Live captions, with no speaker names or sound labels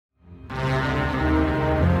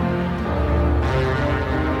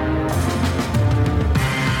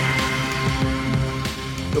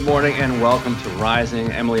morning and welcome to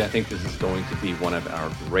Rising. Emily, I think this is going to be one of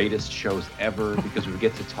our greatest shows ever because we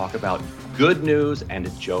get to talk about good news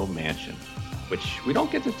and Joe Manchin, which we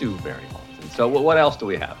don't get to do very often. So what else do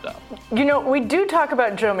we have, though? You know, we do talk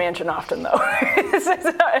about Joe Manchin often, though.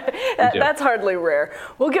 That's hardly rare.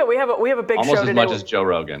 We have a big almost show today. Almost as much as Joe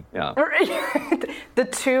Rogan, yeah. The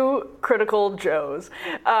two critical Joes.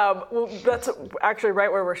 That's actually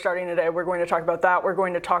right where we're starting today. We're going to talk about that. We're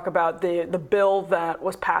going to talk about the bill that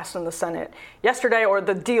was passed in the Senate yesterday, or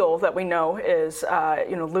the deal that we know is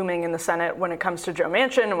looming in the Senate when it comes to Joe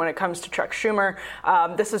Manchin and when it comes to Chuck Schumer.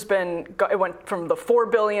 It went from the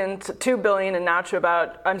 $4 billion to $2 billion and now to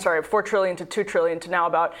 $4 trillion to $2 trillion to now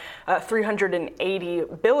about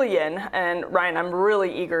 $380 billion. And Ryan, I'm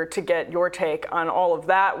really eager to get your take on all of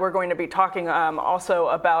that. We're going to be talking also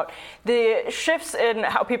about the shifts in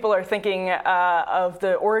how people are thinking of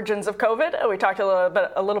the origins of COVID. We talked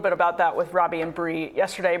a little bit about that with Robbie and Bree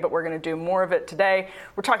yesterday, but we're going to do more of it today.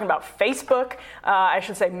 We're talking about Facebook, I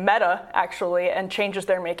should say Meta, actually, and changes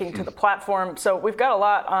they're making to the platform. So we've got a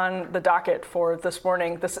lot on the docket for this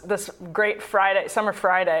morning, this great summer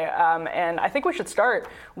Friday, and I think we should start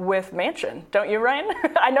with Manchin, don't you, Ryan?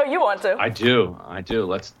 I know you want to. I do.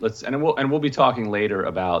 Let's and we'll be talking later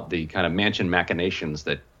about the kind of Manchin machinations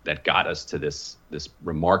that got us to this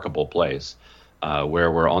remarkable place,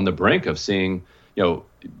 where we're on the brink of seeing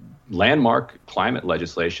landmark climate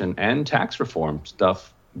legislation and tax reform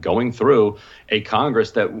stuff going through a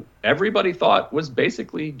Congress that everybody thought was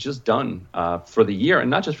basically just done for the year, and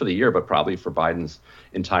not just for the year, but probably for Biden's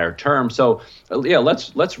entire term. So,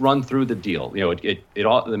 let's run through the deal.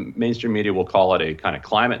 The mainstream media will call it a kind of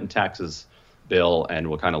climate and taxes bill, and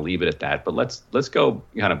we'll kind of leave it at that. But let's go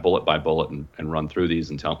kind of bullet by bullet and run through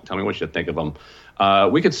these and tell me what you think of them.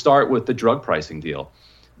 We could start with the drug pricing deal.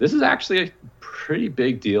 This is actually a pretty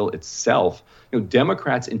big deal itself.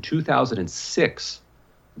 Democrats in 2006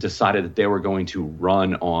 decided that they were going to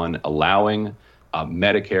run on allowing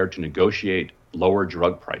Medicare to negotiate lower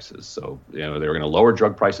drug prices. So, they were going to lower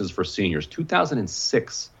drug prices for seniors.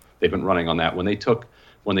 2006, they've been running on that. When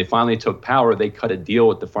they finally took power, they cut a deal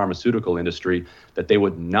with the pharmaceutical industry that they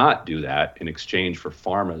would not do that in exchange for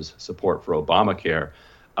pharma's support for Obamacare.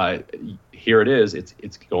 Here it is.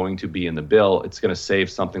 It's going to be in the bill. It's going to save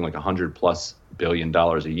something like $100+ billion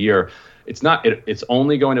a year. It's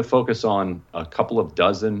only going to focus on a couple of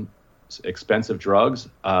dozen expensive drugs,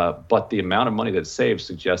 but the amount of money that it saves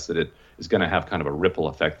suggests that it is going to have kind of a ripple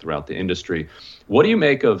effect throughout the industry. What do you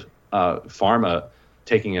make of pharma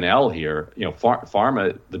taking an L here?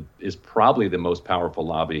 Pharma is probably the most powerful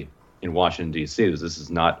lobby in Washington, D.C. This is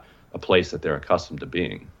not a place that they're accustomed to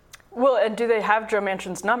being. Well, and do they have Joe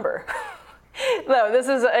Manchin's number? No, this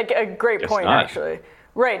is a great point, actually.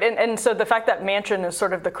 Right, and so the fact that Manchin is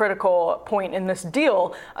sort of the critical point in this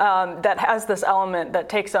deal that has this element that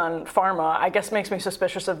takes on pharma, I guess makes me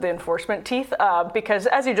suspicious of the enforcement teeth because,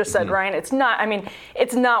 as you just said, Ryan, it's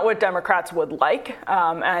not what Democrats would like,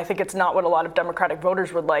 and I think it's not what a lot of Democratic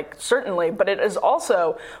voters would like, certainly, but it is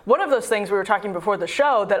also one of those things we were talking before the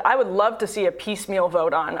show that I would love to see a piecemeal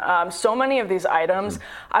vote on. So many of these items,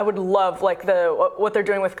 I would love, like what they're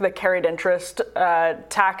doing with the carried interest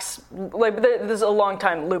tax, there's a long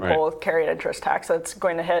time loophole with carried interest tax that's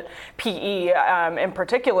going to hit PE in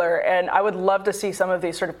particular. And I would love to see some of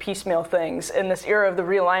these sort of piecemeal things in this era of the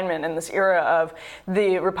realignment, in this era of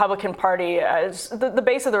the Republican Party, as the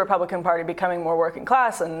base of the Republican Party becoming more working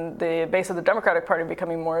class and the base of the Democratic Party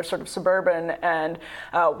becoming more sort of suburban and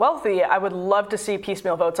wealthy. I would love to see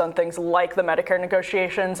piecemeal votes on things like the Medicare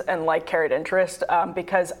negotiations and like carried interest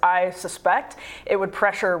because I suspect it would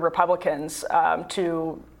pressure Republicans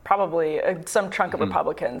to probably some chunk of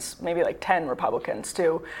Republicans, maybe like 10 Republicans,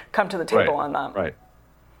 to come to the table on that.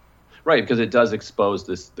 Right, because it does expose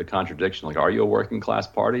the contradiction. Like, are you a working class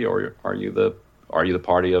party, or are you the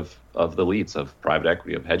party of the elites, of private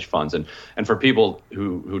equity, of hedge funds? And for people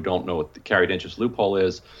who don't know what the carried interest loophole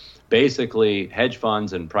is, basically hedge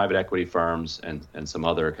funds and private equity firms and some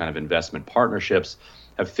other kind of investment partnerships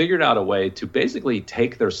have figured out a way to basically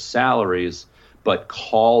take their salaries but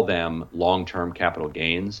call them long-term capital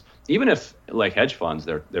gains. Even if, like hedge funds,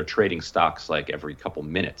 they're trading stocks like every couple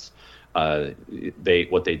minutes. What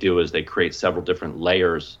they do is they create several different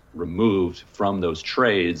layers removed from those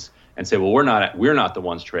trades and say, well, we're not the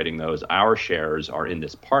ones trading those. Our shares are in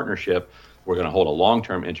this partnership. We're going to hold a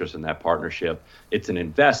long-term interest in that partnership. It's an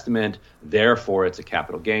investment, therefore it's a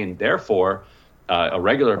capital gain. Therefore, a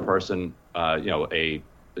regular person,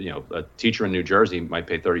 a teacher in New Jersey might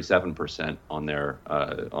pay 37% on their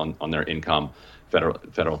on their income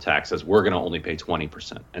federal taxes. We're going to only pay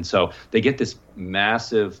 20%, and so they get this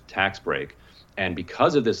massive tax break. And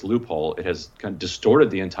because of this loophole, it has kind of distorted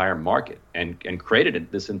the entire market and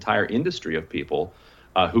created this entire industry of people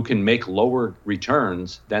who can make lower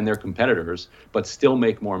returns than their competitors, but still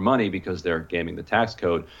make more money because they're gaming the tax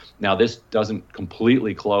code. Now, this doesn't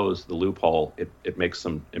completely close the loophole. It makes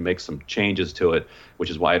some changes to it, which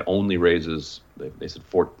is why it only raises, they said,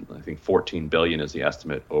 I think 14 billion is the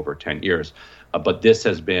estimate over 10 years. But this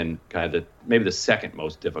has been kind of maybe the second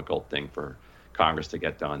most difficult thing for Congress to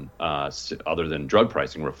get done, other than drug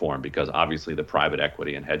pricing reform, because obviously the private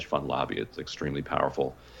equity and hedge fund lobby is extremely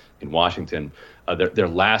powerful in Washington. Their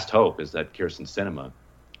last hope is that Kyrsten Sinema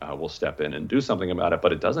will step in and do something about it,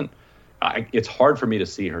 but it doesn't. It's hard for me to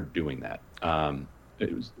see her doing that.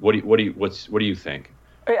 What do you think?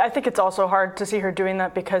 I think it's also hard to see her doing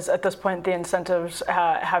that because at this point the incentives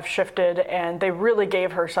have shifted and they really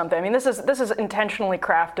gave her something. I mean, this is intentionally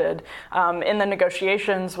crafted. In the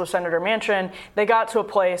negotiations with Senator Manchin, they got to a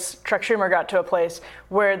place, Chuck Schumer got to a place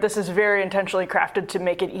where this is very intentionally crafted to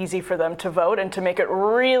make it easy for them to vote and to make it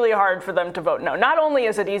really hard for them to vote no. Not only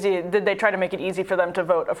is it easy, did they try to make it easy for them to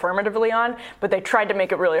vote affirmatively on, but they tried to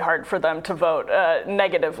make it really hard for them to vote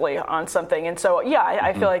negatively on something. And so, yeah,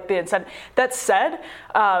 I feel like the incentive. That said,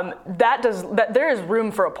 there is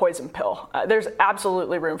room for a poison pill. There's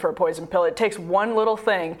absolutely room for a poison pill. It takes one little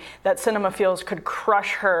thing that Sinema feels could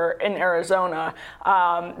crush her in Arizona,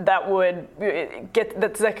 that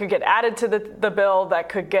could get added to the bill, that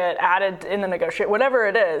could get added in the negotiation, whatever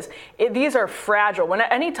it is. These are fragile.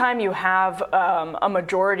 Anytime you have a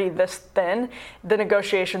majority this thin, the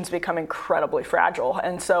negotiations become incredibly fragile.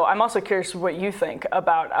 And so I'm also curious what you think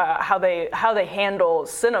about how they handle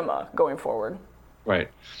Sinema going forward. Right.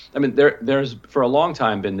 I mean, there's for a long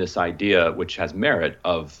time been this idea, which has merit,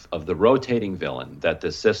 of the rotating villain, that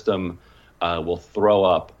the system will throw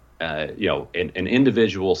up, an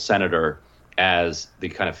individual senator as the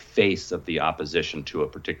kind of face of the opposition to a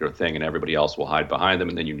particular thing, and everybody else will hide behind them,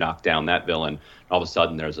 and then you knock down that villain. All of a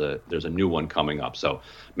sudden, there's a new one coming up. So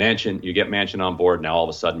you get Manchin on board. Now all of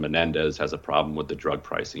a sudden, Menendez has a problem with the drug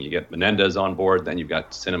pricing. You get Menendez on board, then you've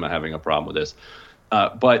got Sinema having a problem with this.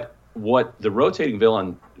 But what the rotating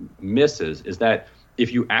villain misses is that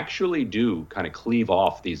if you actually do kind of cleave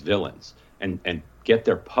off these villains and get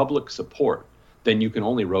their public support, then you can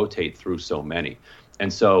only rotate through so many.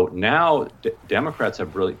 And so now Democrats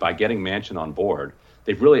have really, by getting Manchin on board,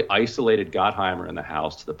 they've really isolated Gottheimer in the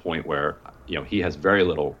House to the point where, he has very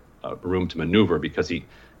little room to maneuver, because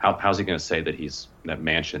how's he going to say that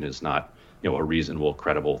Manchin is not, a reasonable,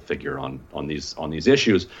 credible figure on these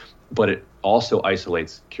issues? But it also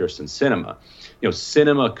isolates Kyrsten Sinema.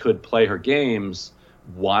 Sinema could play her games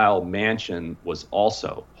while Manchin was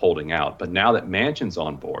also holding out. But now that Manchin's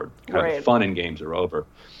on board, the fun and games are over.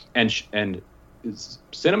 And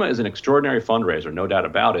Sinema is an extraordinary fundraiser, no doubt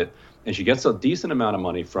about it. And she gets a decent amount of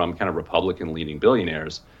money from kind of Republican-leaning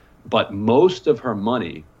billionaires. But most of her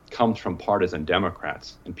money comes from partisan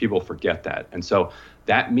Democrats, and people forget that. And so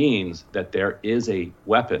that means that there is a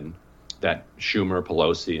weapon that Schumer,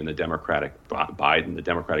 Pelosi, and the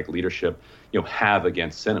Democratic leadership, have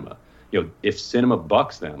against Sinema. If Sinema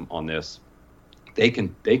bucks them on this, they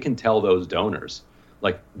can tell those donors,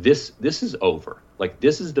 like, this is over. Like,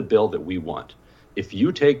 this is the bill that we want. If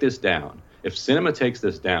you take this down, if Sinema takes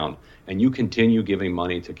this down, and you continue giving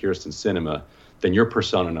money to Kyrsten Sinema, then you're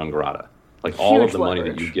persona non grata. Like, all of the money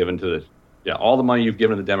that you've given to all the money you've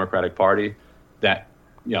given to the Democratic Party, that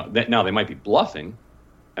now they might be bluffing.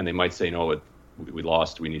 And they might say, no, we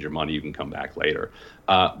lost. We need your money. You can come back later.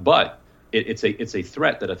 But it's a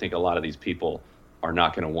threat that I think a lot of these people are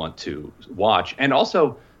not going to want to watch. And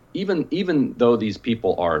also, even though these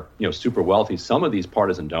people are super wealthy, some of these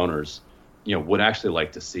partisan donors would actually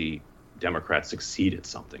like to see Democrats succeed at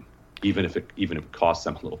something, even if it costs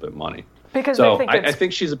them a little bit of money. Because I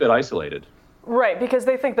think she's a bit isolated. Right, because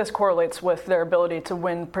they think this correlates with their ability to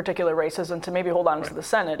win particular races and to maybe hold on to the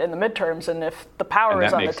Senate in the midterms. And if the power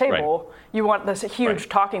is on the table, you want this huge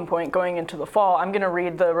talking point going into the fall. I'm going to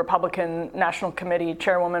read the Republican National Committee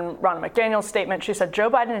Chairwoman Ronna McDaniel's statement. She said,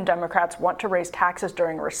 Joe Biden and Democrats want to raise taxes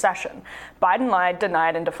during a recession. Biden lied,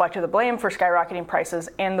 denied, and deflected the blame for skyrocketing prices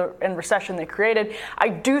and the recession they created. I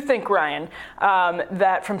do think, Ryan,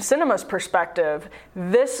 that from Sinema's perspective,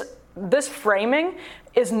 this framing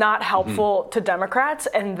is not helpful to Democrats,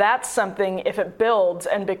 and that's something, if it builds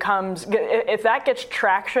and becomes, if that gets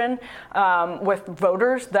traction with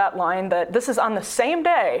voters, that line that this is on the same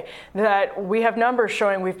day that we have numbers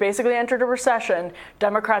showing we've basically entered a recession,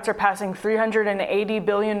 Democrats are passing $380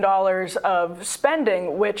 billion of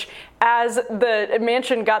spending, which, as the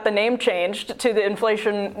Manchin got the name changed to the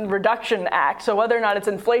Inflation Reduction Act, so whether or not it's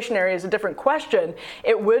inflationary is a different question.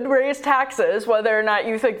 It would raise taxes, whether or not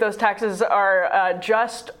you think those taxes are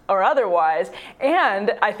just or otherwise.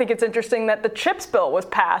 And I think it's interesting that the CHIPS bill was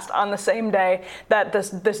passed on the same day that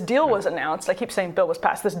this deal was announced. I keep saying bill was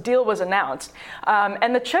passed. This deal was announced.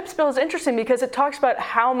 And the CHIPS bill is interesting because it talks about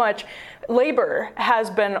how much labor has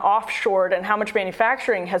been offshored and how much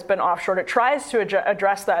manufacturing has been offshored. It tries to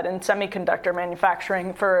address that in semiconductor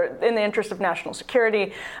manufacturing in the interest of national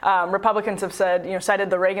security. Republicans have said, cited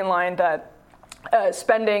the Reagan line that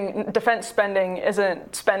defense spending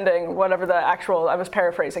isn't spending, whatever the actual, I was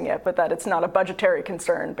paraphrasing it, but that it's not a budgetary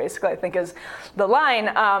concern, basically, I think is the line.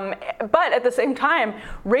 But at the same time,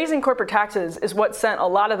 raising corporate taxes is what sent a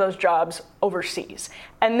lot of those jobs overseas.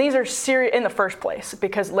 And these are serious in the first place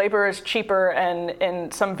because labor is cheaper, and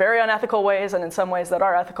in some very unethical ways and in some ways that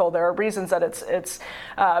are ethical, there are reasons that it's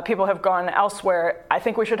people have gone elsewhere. I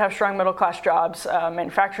think we should have strong middle class jobs,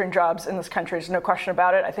 manufacturing jobs in this country. There's no question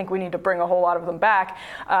about it. I think we need to bring a whole lot of them back.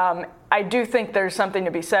 I do think there's something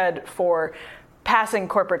to be said for passing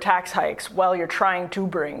corporate tax hikes while you're trying to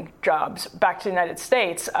bring jobs back to the United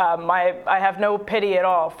States. I have no pity at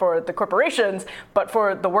all for the corporations, but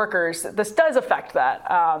for the workers, this does affect that.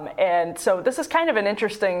 And so this is kind of an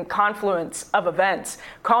interesting confluence of events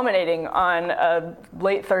culminating on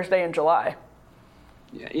late Thursday in July.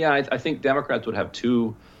 Yeah, I think Democrats would have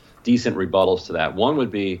two decent rebuttals to that. One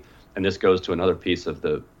would be, and this goes to another piece of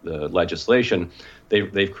the legislation,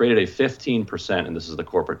 they've created a 15%, and this is the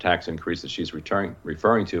corporate tax increase that she's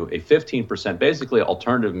referring to, a 15%, basically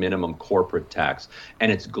alternative minimum corporate tax,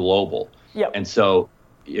 and it's global. Yep. And so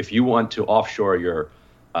if you want to offshore your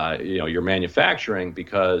manufacturing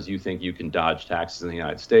because you think you can dodge taxes in the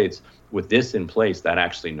United States, with this in place, that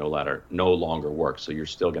actually no longer works. So you're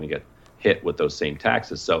still going to get hit with those same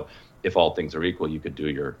taxes. So if all things are equal, you could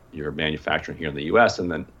do your manufacturing here in the U.S.,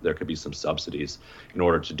 and then there could be some subsidies in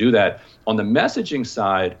order to do that. On the messaging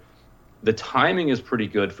side, the timing is pretty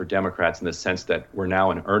good for Democrats in the sense that we're now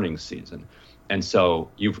in earnings season. And so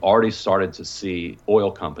you've already started to see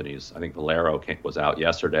oil companies, I think Valero was out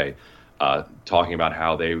yesterday, talking about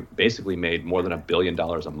how they basically made more than $1 billion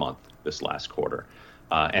a month this last quarter.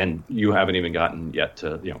 And you haven't even gotten yet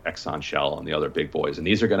to Exxon, Shell, and the other big boys. And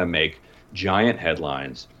these are going to make giant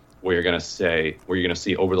headlines where you're going to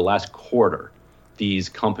see over the last quarter, these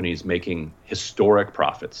companies making historic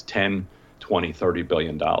profits, 10, 20, $30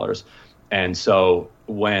 billion. And so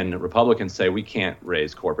when Republicans say we can't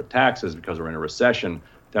raise corporate taxes because we're in a recession,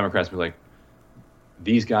 Democrats will be like,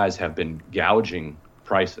 these guys have been gouging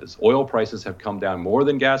prices. Oil prices have come down more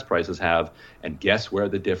than gas prices have. And guess where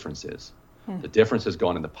the difference is? The difference has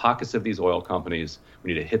gone in the pockets of these oil companies.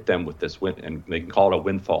 We need to hit them with this, and they can call it a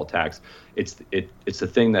windfall tax. It's the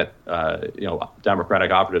thing that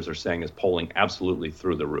Democratic operatives are saying is polling absolutely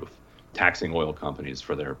through the roof, taxing oil companies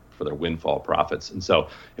for their windfall profits. And so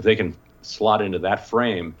if they can slot into that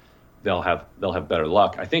frame, they'll have better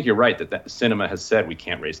luck. I think you're right that Sinema has said we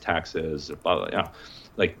can't raise taxes.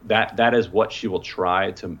 Like that is what she will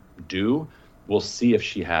try to do. We'll see if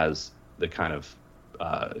she has the kind of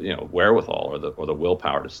wherewithal or the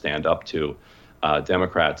willpower to stand up to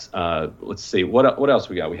Democrats. Let's see what else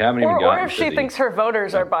we got. We haven't even gotten. Or if she thinks her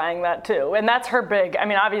voters are buying that too, and that's her big. I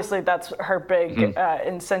mean, obviously that's her big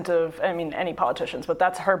incentive. I mean, any politicians, but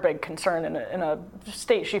that's her big concern in a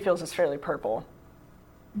state she feels is fairly purple.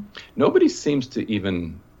 Nobody seems to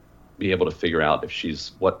even be able to figure out if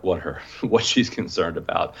she's what she's concerned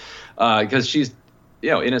about, because she's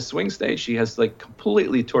in a swing state. She has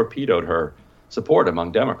completely torpedoed her support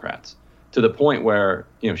among Democrats to the point where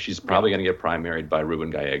she's probably going to get primaried by Ruben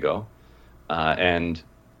Gallego, and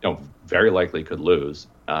very likely could lose.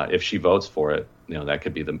 If she votes for it, that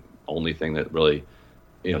could be the only thing that really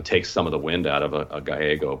takes some of the wind out of a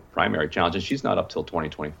Gallego primary challenge, and she's not up till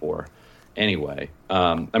 2024 anyway.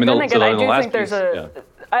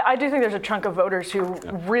 I do think there's a chunk of voters who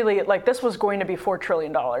really, this was going to be $4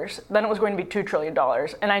 trillion. Then it was going to be $2 trillion.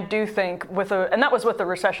 And I do think and that was with the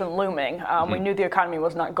recession looming. We knew the economy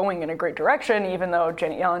was not going in a great direction, even though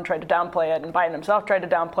Janet Yellen tried to downplay it and Biden himself tried to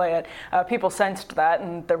downplay it. People sensed that,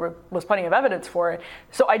 and there was plenty of evidence for it.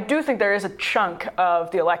 So I do think there is a chunk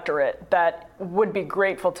of the electorate that would be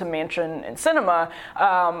grateful to Manchin and Sinema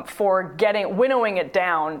for winnowing it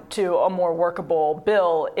down to a more workable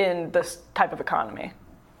bill in this type of economy.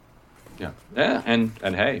 Yeah, and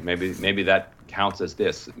hey, maybe that counts as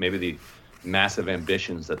this. Maybe the massive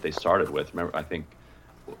ambitions that they started with. Remember, I think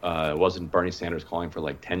wasn't Bernie Sanders calling for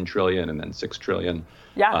like 10 trillion and then 6 trillion?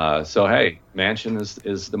 Yeah. So hey, Manchin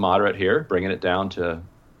is the moderate here, bringing it down to,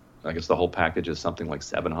 I guess the whole package is something like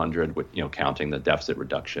 700, with counting the deficit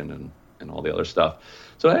reduction and all the other stuff.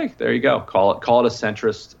 So hey, there you go. Call it a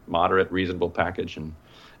centrist, moderate, reasonable package, and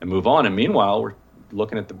move on. And meanwhile, we're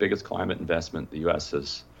looking at the biggest climate investment the U.S.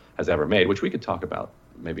 has ever made, which we could talk about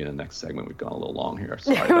maybe in the next segment. We've gone a little long here.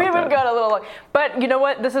 We've gone a little long, but you know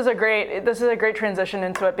what? This is a great transition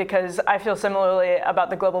into it, because I feel similarly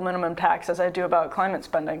about the global minimum tax as I do about climate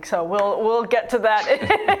spending. So we'll get to that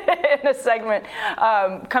in a segment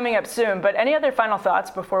coming up soon. But any other final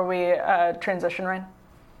thoughts before we transition, Ryan?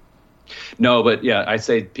 No, but yeah, I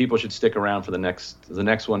say people should stick around for the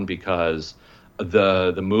next one, because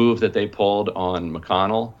the move that they pulled on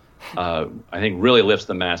McConnell, I think really lifts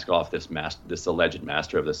the mask off this alleged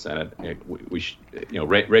master of the Senate.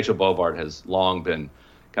 Rachel Bovard has long been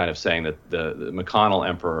kind of saying that the McConnell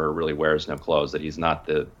emperor really wears no clothes, that he's not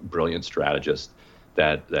the brilliant strategist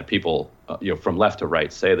that people from left to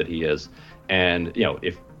right say that he is, and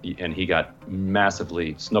he got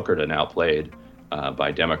massively snookered and outplayed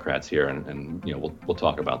by Democrats here, and we'll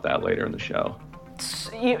talk about that later in the show.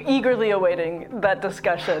 Eagerly awaiting that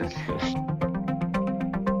discussion.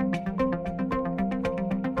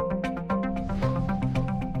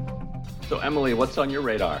 So Emily, what's on your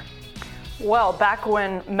radar? Well, back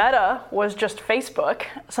when Meta was just Facebook,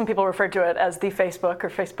 some people referred to it as the Facebook or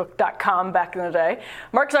Facebook.com back in the day,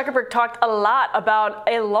 Mark Zuckerberg talked a lot about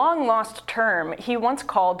a long-lost term he once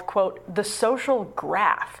called, quote, the social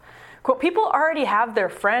graph. Quote, people already have their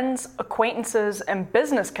friends, acquaintances, and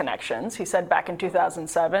business connections, he said back in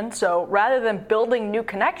 2007. So rather than building new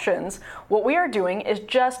connections, what we are doing is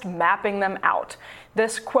just mapping them out.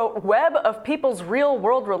 This, quote, web of people's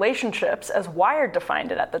real-world relationships, as Wired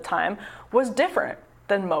defined it at the time, was different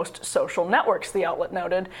than most social networks, the outlet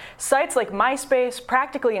noted. Sites like MySpace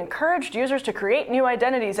practically encouraged users to create new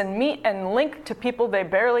identities and meet and link to people they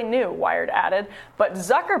barely knew, Wired added. But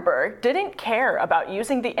Zuckerberg didn't care about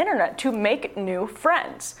using the internet to make new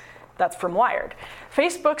friends. That's from Wired.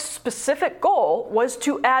 Facebook's specific goal was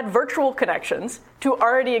to add virtual connections to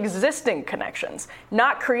already existing connections,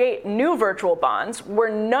 not create new virtual bonds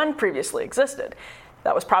where none previously existed.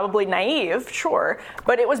 That was probably naive, sure,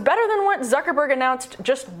 but it was better than what Zuckerberg announced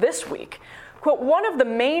just this week. Quote, one of the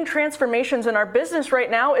main transformations in our business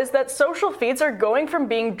right now is that social feeds are going from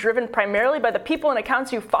being driven primarily by the people and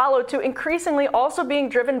accounts you follow to increasingly also being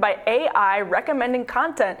driven by AI recommending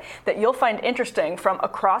content that you'll find interesting from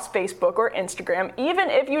across Facebook or Instagram,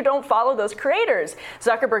 even if you don't follow those creators,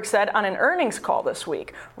 Zuckerberg said on an earnings call this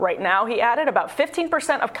week. Right now, he added, about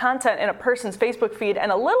 15% of content in a person's Facebook feed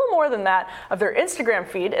and a little more than that of their Instagram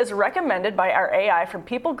feed is recommended by our AI from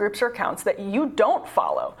people, groups, or accounts that you don't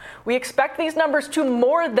follow. We expect these numbers to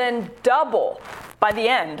more than double by the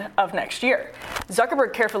end of next year.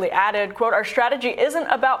 Zuckerberg carefully added, quote, our strategy isn't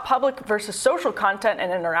about public versus social content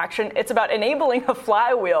and interaction. It's about enabling a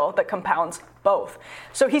flywheel that compounds both.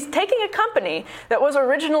 So he's taking a company that was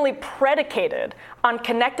originally predicated on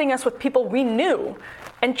connecting us with people we knew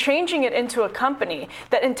and changing it into a company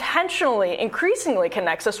that intentionally, increasingly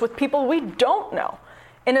connects us with people we don't know.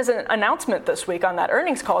 In his announcement this week on that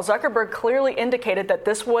earnings call, Zuckerberg clearly indicated that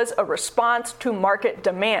this was a response to market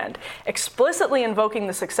demand, explicitly invoking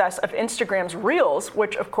the success of Instagram's Reels,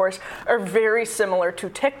 which, of course, are very similar to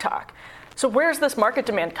TikTok. So where's this market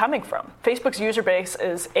demand coming from? Facebook's user base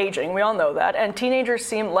is aging, we all know that, and teenagers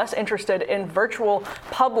seem less interested in virtual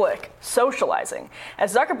public socializing.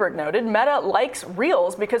 As Zuckerberg noted, Meta likes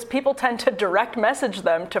Reels because people tend to direct message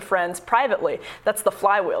them to friends privately. That's the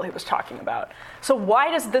flywheel he was talking about. So why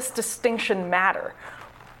does this distinction matter?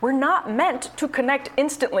 We're not meant to connect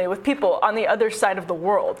instantly with people on the other side of the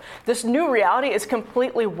world. This new reality is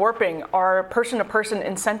completely warping our person-to-person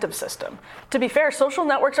incentive system. To be fair, social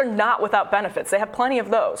networks are not without benefits. They have plenty of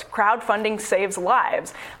those. Crowdfunding saves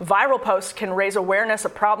lives. Viral posts can raise awareness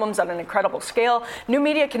of problems on an incredible scale. New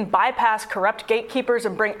media can bypass corrupt gatekeepers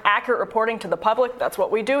and bring accurate reporting to the public. That's what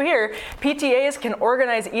we do here. PTAs can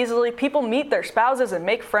organize easily. People meet their spouses and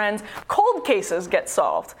make friends. Cold cases get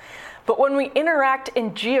solved. But when we interact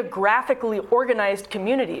in geographically organized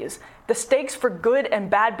communities, the stakes for good and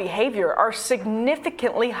bad behavior are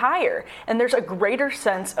significantly higher, and there's a greater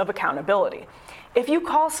sense of accountability. If you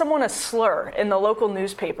call someone a slur in the local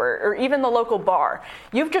newspaper or even the local bar,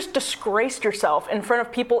 you've just disgraced yourself in front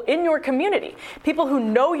of people in your community, people who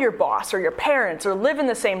know your boss or your parents or live in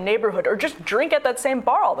the same neighborhood or just drink at that same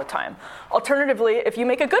bar all the time. Alternatively, if you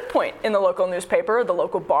make a good point in the local newspaper or the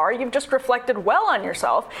local bar, you've just reflected well on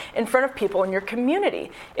yourself in front of people in your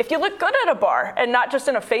community. If you look good at a bar and not just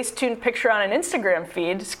in a face-tuned picture on an Instagram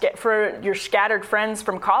feed for your scattered friends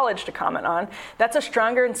from college to comment on, that's a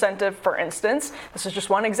stronger incentive, for instance, this is just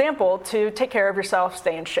one example, to take care of yourself,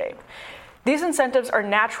 stay in shape. These incentives are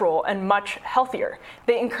natural and much healthier.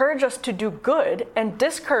 They encourage us to do good and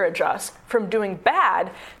discourage us from doing bad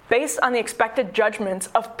based on the expected judgments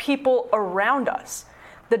of people around us.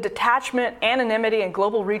 The detachment, anonymity, and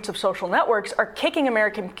global reach of social networks are kicking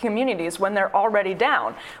American communities when they're already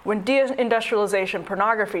down. When deindustrialization,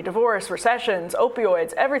 pornography, divorce, recessions,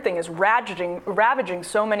 opioids, everything is ravaging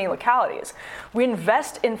so many localities. We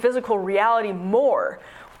invest in physical reality more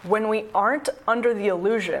when we aren't under the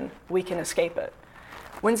illusion we can escape it.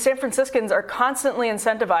 When San Franciscans are constantly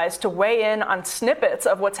incentivized to weigh in on snippets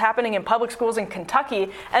of what's happening in public schools in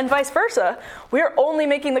Kentucky and vice versa, we are only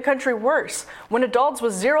making the country worse. When adults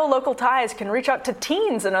with zero local ties can reach out to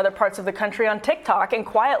teens in other parts of the country on TikTok and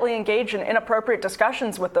quietly engage in inappropriate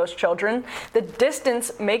discussions with those children, the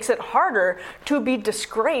distance makes it harder to be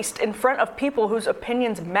disgraced in front of people whose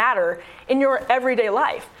opinions matter in your everyday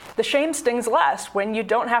life. The shame stings less when you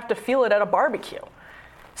don't have to feel it at a barbecue.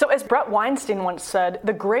 So as Brett Weinstein once said,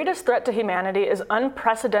 the greatest threat to humanity is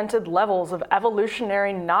unprecedented levels of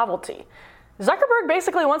evolutionary novelty. Zuckerberg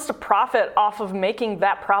basically wants to profit off of making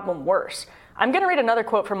that problem worse. I'm going to read another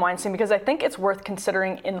quote from Weinstein because I think it's worth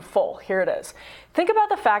considering in full. Here it is. Think about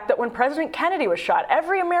the fact that when President Kennedy was shot,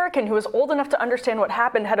 every American who was old enough to understand what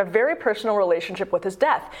happened had a very personal relationship with his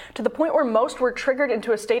death, to the point where most were triggered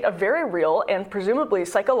into a state of very real and presumably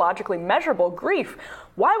psychologically measurable grief.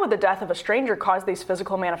 Why would the death of a stranger cause these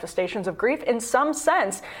physical manifestations of grief? In some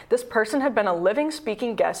sense, this person had been a living,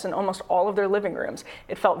 speaking guest in almost all of their living rooms.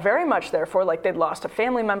 It felt very much, therefore, like they'd lost a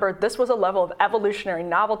family member. This was a level of evolutionary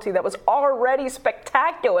novelty that was already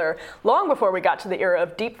spectacular long before we got to the era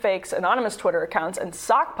of deepfakes, anonymous Twitter accounts, and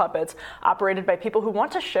sock puppets operated by people who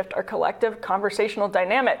want to shift our collective conversational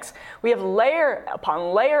dynamics. We have layer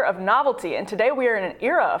upon layer of novelty, and today we are in an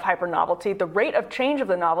era of hyper-novelty. The rate of change of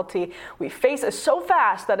the novelty we face is so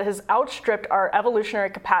fast that it has outstripped our evolutionary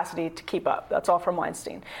capacity to keep up. That's all from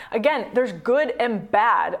Weinstein. Again, there's good and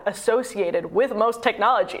bad associated with most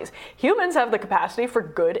technologies. Humans have the capacity for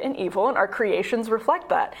good and evil, and our creations reflect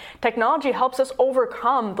that. Technology helps us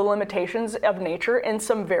overcome the limitations of nature in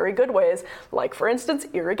some very good ways, like, for instance,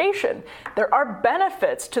 irrigation. There are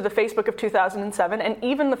benefits to the Facebook of 2007 and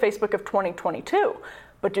even the Facebook of 2022.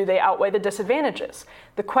 But do they outweigh the disadvantages?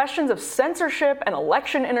 The questions of censorship and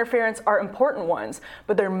election interference are important ones,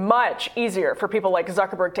 but they're much easier for people like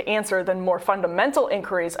Zuckerberg to answer than more fundamental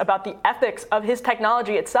inquiries about the ethics of his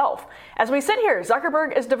technology itself. As we sit here,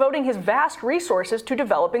 Zuckerberg is devoting his vast resources to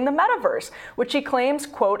developing the metaverse, which he claims,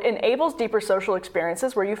 quote, enables deeper social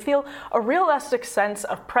experiences where you feel a realistic sense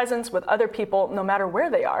of presence with other people no matter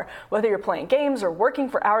where they are, whether you're playing games or working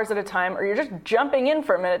for hours at a time, or you're just jumping in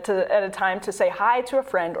for a minute at a time to say hi to a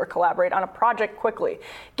friend or collaborate on a project quickly.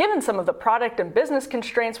 Given some of the product and business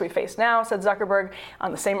constraints we face now, said Zuckerberg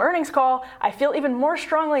on the same earnings call, I feel even more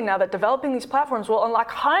strongly now that developing these platforms will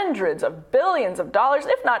unlock hundreds of billions of dollars,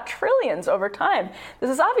 if not trillions, over time. This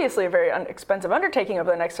is obviously a very expensive undertaking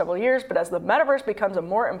over the next several years, but as the metaverse becomes a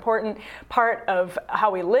more important part of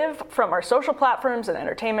how we live, from our social platforms and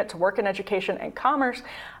entertainment to work and education and commerce,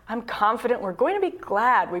 I'm confident we're going to be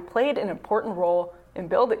glad we played an important role in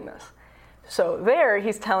building this. So there,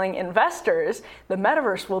 he's telling investors the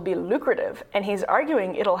metaverse will be lucrative, and he's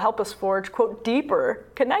arguing it'll help us forge, quote, deeper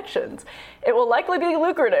connections. It will likely be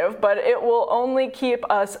lucrative, but it will only keep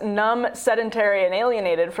us numb, sedentary, and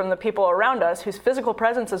alienated from the people around us whose physical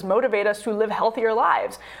presences motivate us to live healthier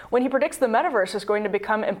lives. When he predicts the metaverse is going to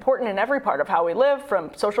become important in every part of how we live,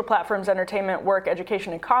 from social platforms, entertainment, work,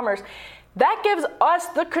 education, and commerce, that gives us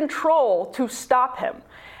the control to stop him.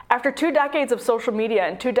 After 2 decades of social media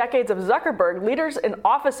and 2 decades of Zuckerberg, leaders in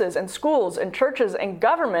offices and schools and churches and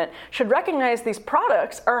government should recognize these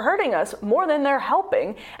products are hurting us more than they're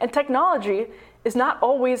helping, and technology is not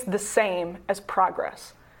always the same as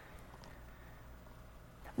progress.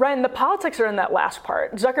 Ryan, the politics are in that last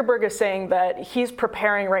part. Zuckerberg is saying that he's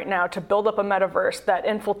preparing right now to build up a metaverse that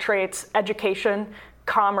infiltrates education,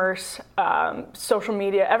 commerce, social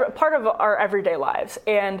media, part of our everyday lives.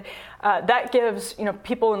 And that gives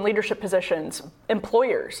people in leadership positions,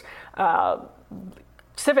 employers,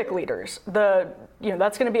 civic leaders,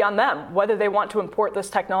 that's going to be on them, whether they want to import this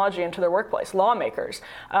technology into their workplace. Lawmakers,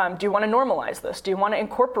 do you want to normalize this? Do you want to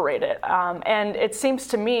incorporate it? And it seems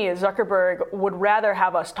to me Zuckerberg would rather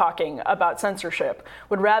have us talking about censorship,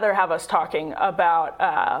 would rather have us talking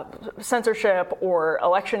about censorship or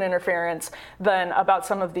election interference than about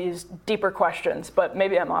some of these deeper questions. But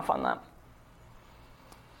maybe I'm off on that.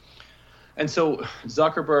 And so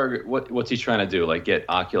Zuckerberg, what's he trying to do? Like get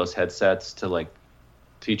Oculus headsets to like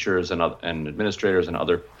teachers and administrators and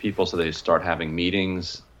other people so they start having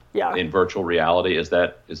meetings in virtual reality? Is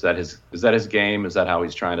that his game? Is that how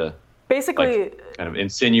he's trying to basically kind of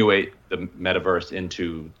insinuate the metaverse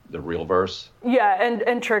into the real verse? Yeah,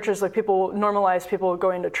 and churches, like people normalize people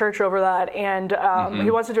going to church over that, and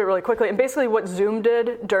he wants to do it really quickly. And basically what Zoom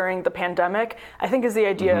did during the pandemic, I think, is the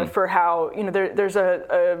idea for how, there's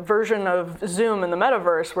a version of Zoom in the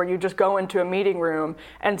metaverse where you just go into a meeting room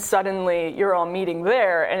and suddenly you're all meeting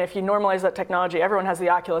there. And if you normalize that technology, everyone has the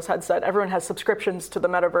Oculus headset, everyone has subscriptions to the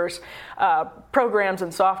metaverse programs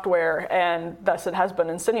and software, and thus it has been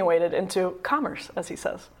insinuated into commerce, as he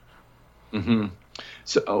says. Mm-hmm.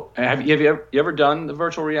 So, have you ever done the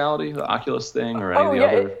virtual reality, the Oculus thing, or any of the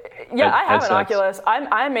other? I have an Oculus.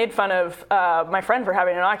 I made fun of my friend for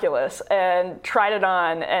having an Oculus and tried it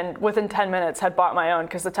on, and within 10 minutes had bought my own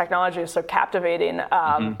because the technology is so captivating.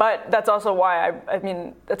 But that's also why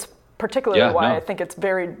that's particularly why I think it's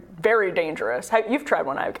very, very dangerous. You've tried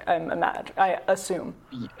one, I assume.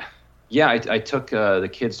 Yeah, I took the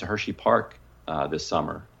kids to Hershey Park this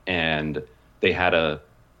summer, and they had a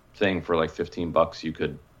thing for like $15. You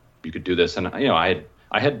could do this, and I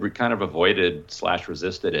had kind of avoided /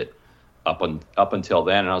 resisted it up until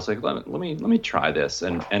then, and I was like, let me try this,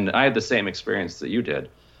 and I had the same experience that you did,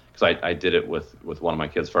 because I did it with one of my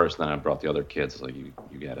kids first, and then I brought the other kids. Like, you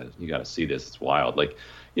gotta see this, it's wild. Like,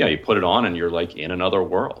 you put it on and you're like in another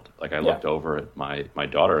world. Like I looked over at my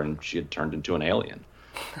daughter and she had turned into an alien.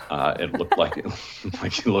 It looked like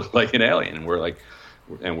she looked like an alien,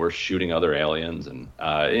 and we're shooting other aliens and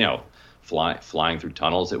flying through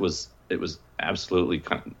tunnels. It was absolutely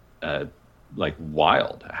kind of, like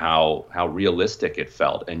wild how realistic it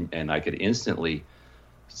felt, and I could instantly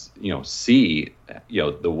see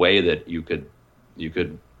the way that you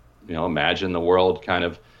could imagine the world kind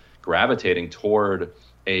of gravitating toward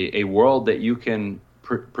a world that you can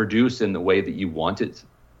produce in the way that you want it,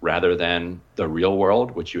 rather than the real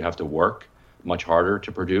world, which you have to work much harder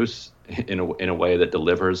to produce in a way that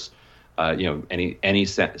delivers, any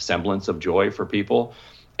semblance of joy for people.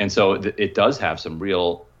 And so it does have some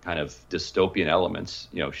real kind of dystopian elements,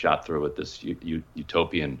 shot through with this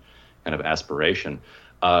utopian kind of aspiration.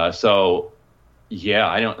 I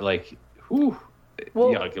don't like. Whew,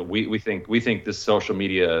 we think this social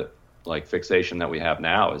media like fixation that we have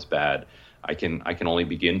now is bad. I can only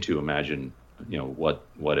begin to imagine, what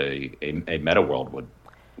a meta world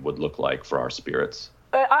would look like for our spirits.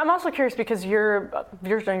 I'm also curious because you're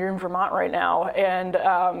in Vermont right now, and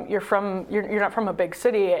you're not from a big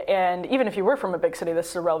city, and even if you were from a big city, this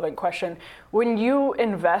is a relevant question. When you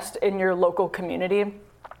invest in your local community,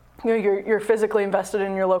 you're physically invested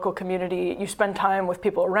in your local community. You spend time with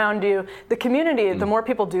people around you. The community, the more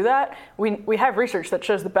people do that, we have research that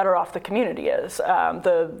shows the better off the community is.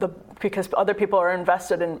 Because other people are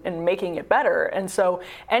invested in making it better. And so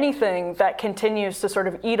anything that continues to sort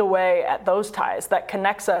of eat away at those ties, that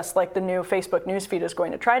connects us, like the new Facebook newsfeed is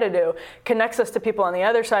going to try to do, connects us to people on the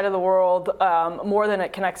other side of the world more than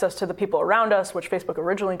it connects us to the people around us, which Facebook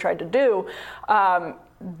originally tried to do.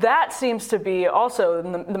 That seems to be also,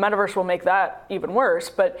 and the metaverse will make that even worse,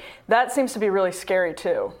 but that seems to be really scary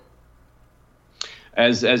too.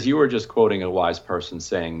 As you were just quoting a wise person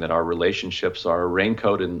saying that our relationships are a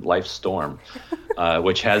raincoat in life's storm,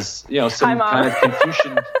 which has some kind of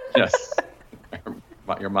confusion. Yes,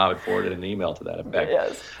 your mom had forwarded an email to that effect.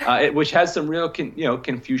 Yes, which has some real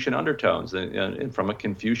Confucian undertones, and from a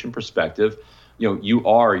Confucian perspective, you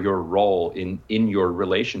are your role in your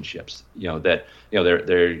relationships.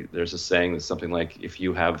 There's a saying that's something like, if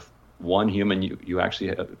you have one human, you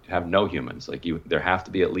actually have no humans. Like there have to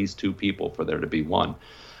be at least two people for there to be one,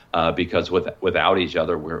 because without each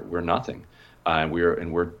other we're nothing, and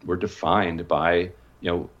we're defined by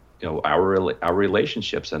our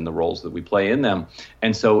relationships and the roles that we play in them.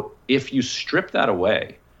 And so if you strip that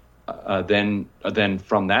away, then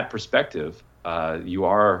from that perspective, you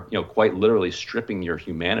are quite literally stripping your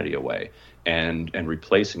humanity away and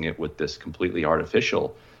replacing it with this completely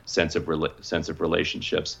artificial sense of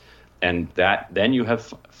relationships. And that then you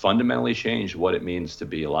have fundamentally changed what it means to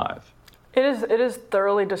be alive. It is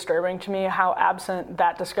thoroughly disturbing to me how absent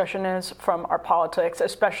that discussion is from our politics,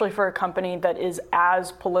 especially for a company that is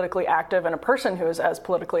as politically active and a person who is as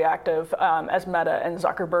politically active as Meta and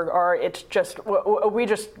Zuckerberg are. It's just, we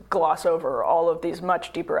just gloss over all of these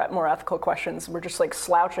much deeper, more ethical questions. We're just like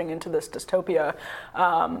slouching into this dystopia,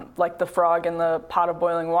 like the frog in the pot of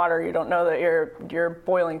boiling water. You don't know that you're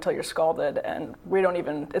boiling till you're scalded, and we don't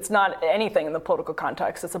even, it's not anything in the political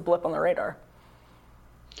context. It's a blip on the radar.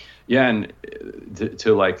 Yeah, and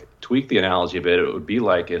to like tweak the analogy a bit, it would be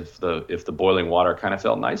like if the boiling water kind of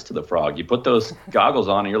felt nice to the frog. You put those goggles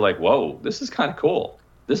on and you're like, whoa, this is kind of cool.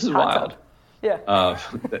 This is wild. Yeah.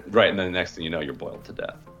 Right, and then the next thing you know, you're boiled to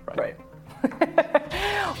death. Right.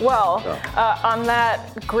 Well, on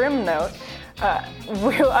that grim note,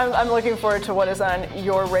 I'm looking forward to what is on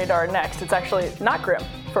your radar next. It's actually not grim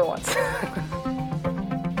for once.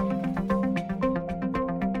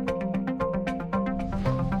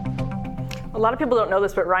 A lot of people don't know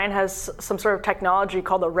this, but Ryan has some sort of technology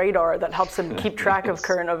called a radar that helps him keep track of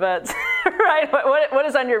current events. Right? What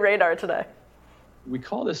is on your radar today? We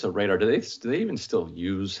call this a radar. Do they even still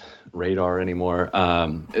use radar anymore?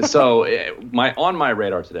 So on my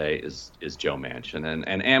radar today is Joe Manchin.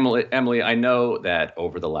 And Emily, I know that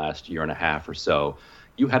over the last year and a half or so,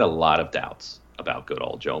 you had a lot of doubts about good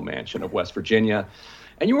old Joe Manchin of West Virginia.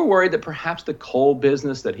 And you were worried that perhaps the coal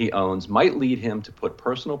business that he owns might lead him to put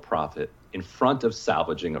personal profit in front of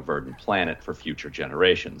salvaging a verdant planet for future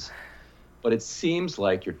generations. But it seems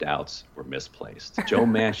like your doubts were misplaced. Joe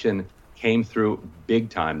Manchin came through big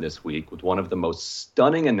time this week with one of the most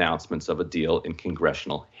stunning announcements of a deal in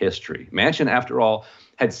congressional history. Manchin, after all,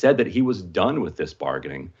 had said that he was done with this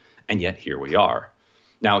bargaining, and yet here we are.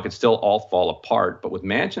 Now, it could still all fall apart, but with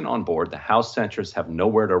Manchin on board, the House centrists have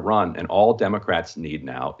nowhere to run, and all Democrats need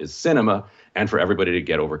now is cinema and for everybody to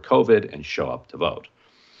get over COVID and show up to vote.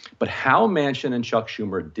 But how Manchin and Chuck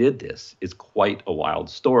Schumer did this is quite a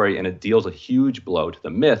wild story, and it deals a huge blow to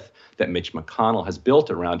the myth that Mitch McConnell has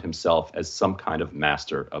built around himself as some kind of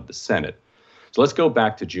master of the Senate. So let's go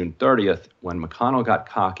back to June 30th, when McConnell got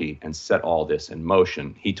cocky and set all this in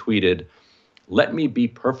motion. He tweeted, "Let me be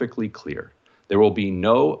perfectly clear. There will be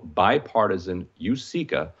no bipartisan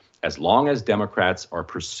USICA as long as Democrats are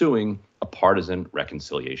pursuing a partisan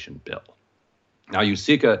reconciliation bill." Now,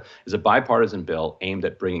 USICA is a bipartisan bill aimed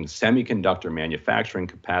at bringing semiconductor manufacturing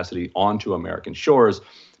capacity onto American shores,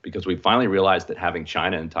 because we finally realized that having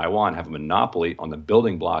China and Taiwan have a monopoly on the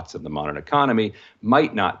building blocks of the modern economy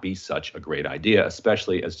might not be such a great idea,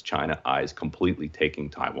 especially as China eyes completely taking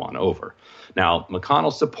Taiwan over. Now,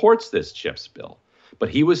 McConnell supports this CHIPS bill, but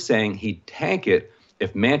he was saying he'd tank it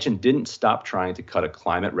if Manchin didn't stop trying to cut a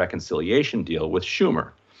climate reconciliation deal with Schumer.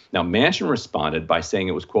 Now, Manchin responded by saying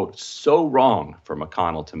it was, quote, so wrong for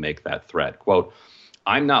McConnell to make that threat. Quote,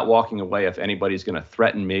 "I'm not walking away if anybody's going to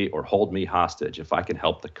threaten me or hold me hostage if I can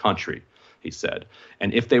help the country," he said.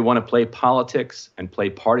 "And if they want to play politics and play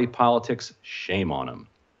party politics, shame on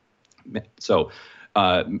them." So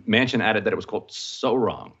Manchin added that it was, quote, so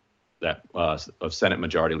wrong that of Senate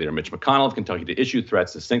Majority Leader Mitch McConnell of Kentucky to issue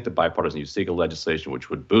threats to sink the bipartisan USICA legislation, which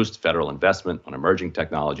would boost federal investment on emerging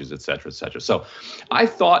technologies, et cetera, et cetera. So I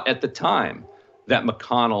thought at the time that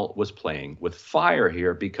McConnell was playing with fire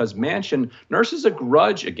here, because Manchin nurses a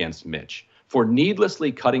grudge against Mitch for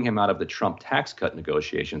needlessly cutting him out of the Trump tax cut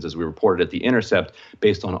negotiations, as we reported at The Intercept,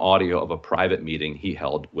 based on audio of a private meeting he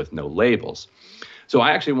held with no labels. So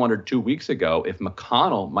I actually wondered 2 weeks ago if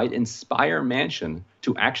McConnell might inspire Manchin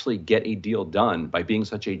to actually get a deal done by being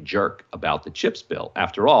such a jerk about the CHIPS bill.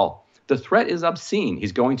 After all, the threat is obscene.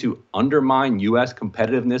 He's going to undermine U.S.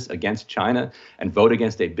 competitiveness against China and vote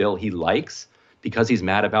against a bill he likes because he's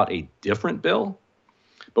mad about a different bill.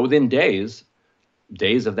 But within days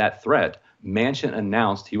of that threat, Manchin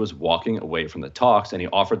announced he was walking away from the talks, and he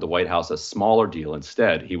offered the White House a smaller deal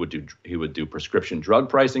instead. He would do prescription drug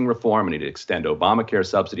pricing reform, and he'd extend Obamacare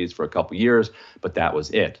subsidies for a couple years, but that was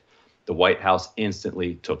it. The White House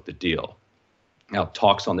instantly took the deal. Now,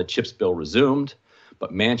 talks on the CHIPS bill resumed,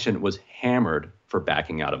 but Manchin was hammered for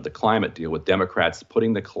backing out of the climate deal, with Democrats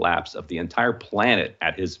putting the collapse of the entire planet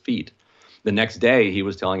at his feet. The next day, he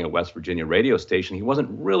was telling a West Virginia radio station he wasn't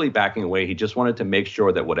really backing away. He just wanted to make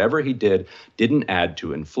sure that whatever he did didn't add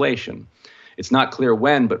to inflation. It's not clear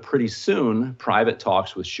when, but pretty soon, private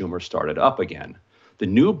talks with Schumer started up again. The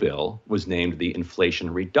new bill was named the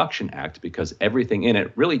Inflation Reduction Act because everything in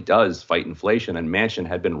it really does fight inflation, and Manchin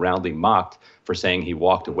had been roundly mocked for saying he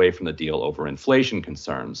walked away from the deal over inflation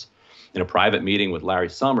concerns. In a private meeting with Larry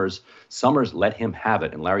Summers, Summers let him have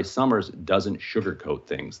it, and Larry Summers doesn't sugarcoat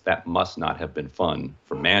things. That must not have been fun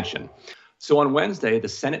for Manchin. So on Wednesday, the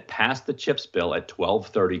Senate passed the CHIPS bill at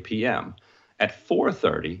 12:30 p.m., At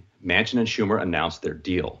 4:30, Manchin and Schumer announced their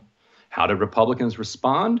deal. How did Republicans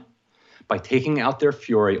respond? By taking out their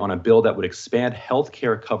fury on a bill that would expand health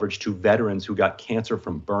care coverage to veterans who got cancer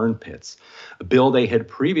from burn pits, a bill they had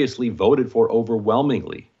previously voted for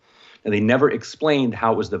overwhelmingly. And they never explained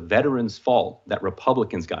how it was the veterans' fault that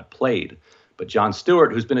Republicans got played. But Jon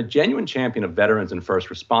Stewart, who's been a genuine champion of veterans and first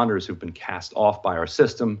responders who've been cast off by our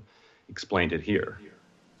system, explained it here.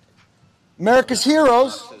 America's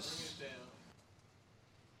heroes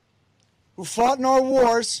who fought in our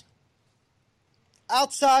wars,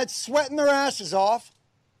 outside sweating their asses off,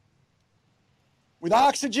 with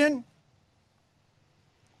oxygen,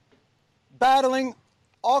 battling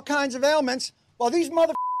all kinds of ailments, while these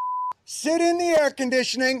motherfuckers sit in the air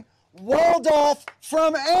conditioning, walled off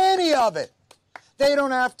from any of it. They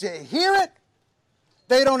don't have to hear it.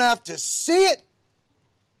 They don't have to see it.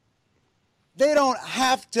 They don't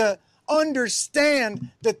have to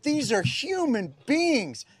understand that these are human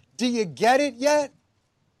beings. Do you get it yet?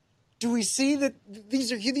 Do we see that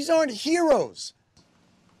these aren't heroes?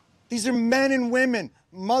 These are men and women,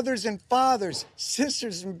 mothers and fathers,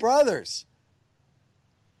 sisters and brothers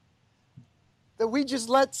that we just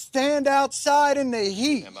let stand outside in the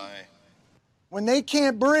heat when they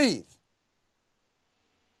can't breathe.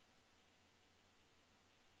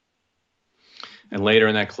 And later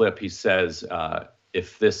in that clip, he says,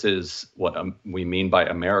 if this is what we mean by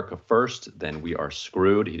America first, then we are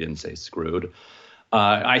screwed. He didn't say screwed.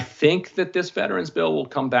 I think that this veterans bill will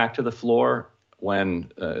come back to the floor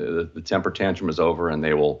when the temper tantrum is over, and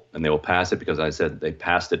they will pass it, because I said they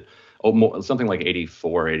passed it. Something like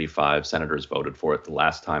 84, 85 senators voted for it the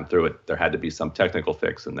last time through it. There had to be some technical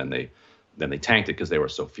fix, and then they tanked it because they were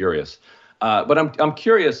so furious. But I'm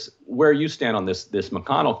curious where you stand on this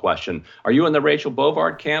McConnell question. Are you in the Rachel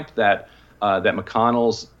Bovard camp that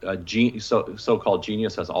McConnell's so-called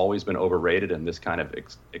genius has always been overrated and this kind of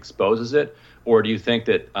exposes it? Or do you think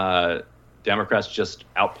that Democrats just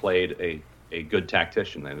outplayed a good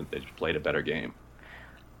tactician and they just played a better game?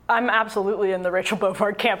 I'm absolutely in the Rachel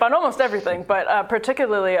Bovard camp on almost everything, but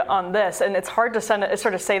particularly on this. And it's hard to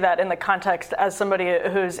sort of say that in the context as somebody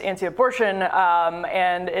who's anti-abortion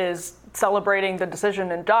and is celebrating the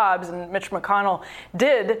decision in Dobbs, and Mitch McConnell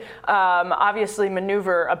did obviously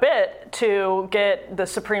maneuver a bit to get the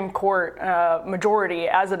Supreme Court majority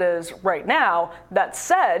as it is right now. That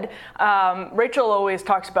said, Rachel always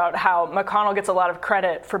talks about how McConnell gets a lot of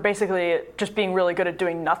credit for basically just being really good at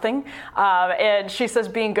doing nothing. And she says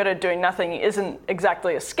being good at doing nothing isn't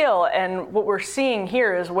exactly a skill. And what we're seeing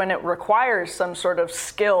here is when it requires some sort of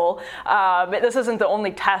skill, this isn't the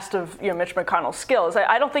only test of Mitch McConnell's skills.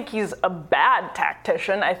 I don't think he's a bad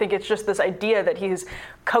tactician. I think it's just this idea that he's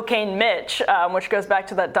Cocaine Mitch, which goes back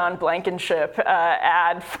to that Don Blankenship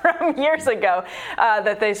ad from years ago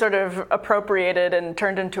that they sort of appropriated and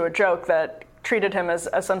turned into a joke that treated him as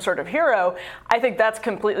some sort of hero. I think that's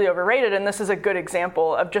completely overrated, and this is a good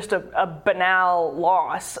example of just a banal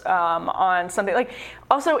loss on something. Like,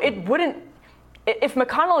 also, it wouldn't, if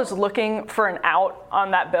McConnell is looking for an out on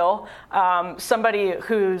that bill, somebody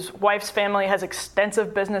whose wife's family has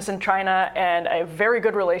extensive business in China and a very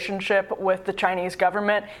good relationship with the Chinese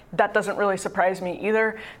government, that doesn't really surprise me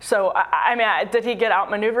either. So, I mean, did he get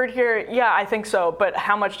outmaneuvered here? Yeah, I think so. But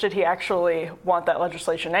how much did he actually want that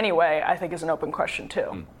legislation anyway, I think is an open question,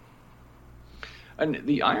 too. And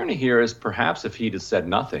the irony here is perhaps if he'd have said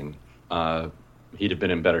nothing, he'd have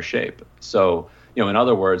been in better shape. So, in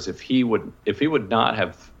other words, if he would not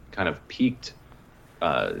have kind of piqued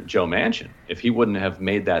Joe Manchin, if he wouldn't have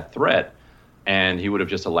made that threat, and he would have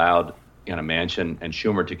just allowed Manchin and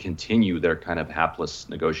Schumer to continue their kind of hapless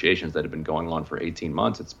negotiations that have been going on for 18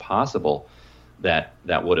 months, it's possible that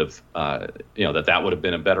would have that would have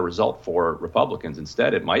been a better result for Republicans.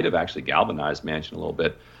 Instead, it might have actually galvanized Manchin a little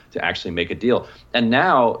bit to actually make a deal. And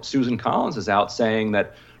now Susan Collins is out saying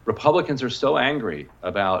that Republicans are so angry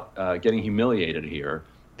about getting humiliated here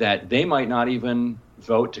that they might not even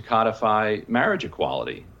vote to codify marriage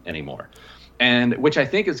equality anymore, and which I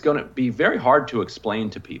think is going to be very hard to explain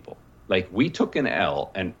to people. Like, we took an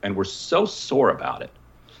L and we're so sore about it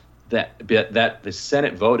that the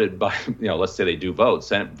Senate voted by, let's say they do vote,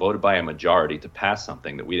 Senate voted by a majority to pass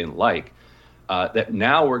something that we didn't like, that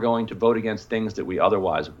now we're going to vote against things that we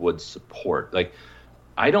otherwise would support. Like,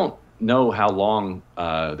 I don't know how long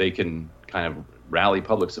they can kind of rally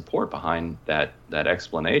public support behind that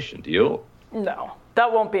explanation. Do you? No,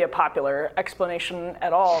 that won't be a popular explanation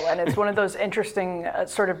at all. And it's one of those interesting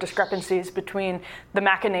sort of discrepancies between the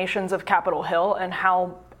machinations of Capitol Hill and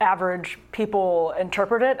how average people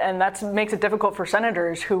interpret it, and that makes it difficult for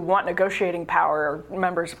senators who want negotiating power, or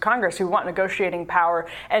members of Congress who want negotiating power,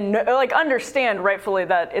 and understand rightfully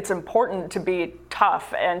that it's important to be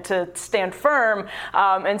tough and to stand firm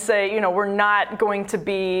and say, we're not going to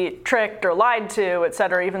be tricked or lied to, et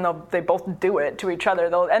cetera, even though they both do it to each other.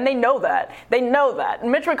 And they know that.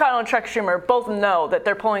 And Mitch McConnell and Chuck Schumer both know that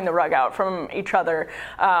they're pulling the rug out from each other,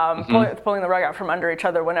 pulling the rug out from under each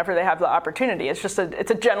other whenever they have the opportunity. It's just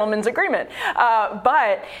it's a gentleman's agreement.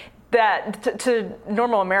 But that to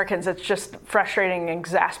normal Americans, it's just frustrating,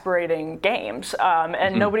 exasperating games.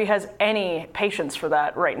 And nobody has any patience for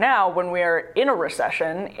that right now when we are in a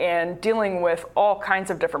recession and dealing with all kinds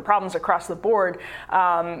of different problems across the board.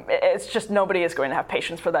 It's just nobody is going to have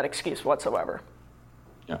patience for that excuse whatsoever.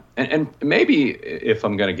 Yeah. And maybe if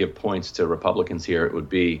I'm going to give points to Republicans here, it would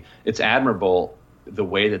be it's admirable the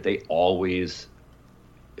way that they always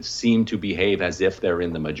seem to behave as if they're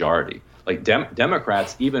in the majority. Like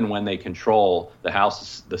Democrats, even when they control the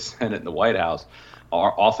House, the Senate, and the White House,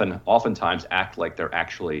 are oftentimes act like they're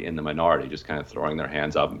actually in the minority, just kind of throwing their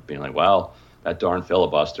hands up and being like, well, that darn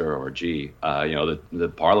filibuster, or gee,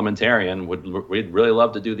 the parliamentarian we'd really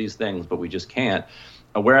love to do these things, but we just can't.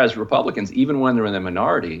 Whereas Republicans, even when they're in the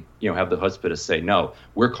minority, have the chutzpah to say, no,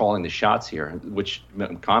 we're calling the shots here, which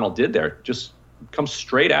McConnell did there, just comes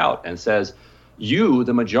straight out and says, you,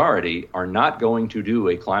 the majority, are not going to do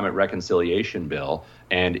a climate reconciliation bill.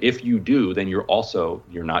 And if you do, then you're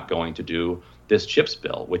not going to do this CHIPS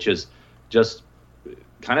bill, which is just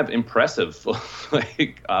kind of impressive.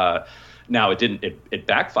 Now it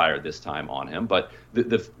backfired this time on him, but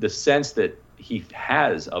the sense that he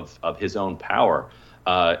has of his own power,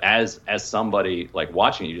 as somebody like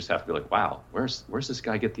watching, you just have to be like, wow, where's this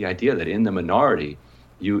guy get the idea that in the minority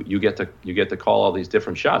you get to call all these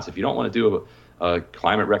different shots? If you don't want to do a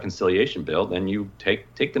climate reconciliation bill, then you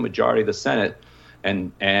take the majority of the Senate,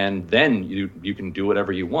 and then you can do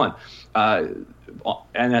whatever you want. And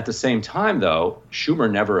at the same time, though,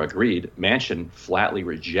 Schumer never agreed. Manchin flatly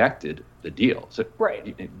rejected the deal. So,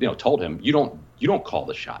 right. Told him, you don't call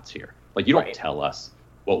the shots here. Like, you don't right. tell us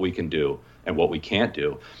what we can do and what we can't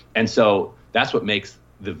do. And so that's what makes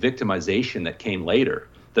the victimization that came later,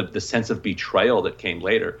 the sense of betrayal that came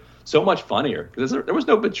later, so much funnier, because there was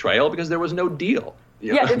no betrayal because there was no deal.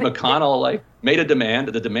 McConnell made a demand,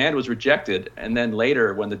 the demand was rejected, and then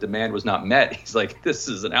later when the demand was not met, he's like, this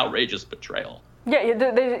is an outrageous betrayal. Yeah,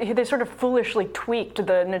 they sort of foolishly tweaked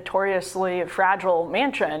the notoriously fragile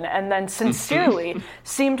Manchin, and then sincerely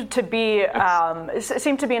seemed to be in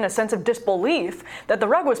a sense of disbelief that the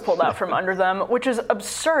rug was pulled out from under them, which is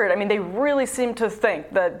absurd. I mean, they really seem to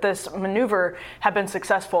think that this maneuver had been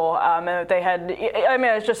successful, and that they had. I mean,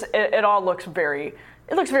 it's just it all looks very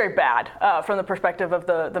bad from the perspective of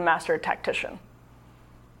the master tactician.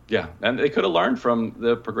 Yeah, and they could have learned from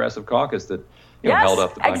the Progressive Caucus that. Held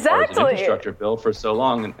up the bipartisan infrastructure bill for so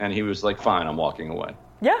long, and he was like, fine, I'm walking away.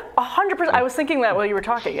 Yeah, 100%. I was thinking that while you were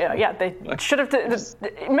talking. Yeah, they should have.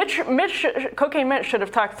 Cocaine Mitch should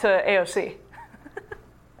have talked to AOC.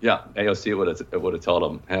 Yeah, AOC would have told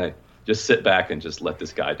him, hey, just sit back and just let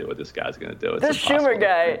this guy do what this guy's going to do. It's this Schumer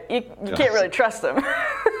guy, you can't really trust him.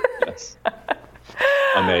 Yes.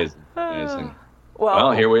 Amazing.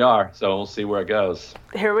 Well, here we are. So we'll see where it goes.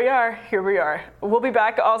 Here we are. We'll be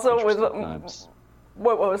back also with.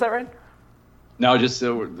 What was that, Ryan? No, just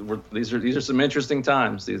these are some interesting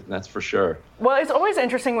times. That's for sure. Well, it's always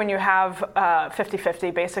interesting when you have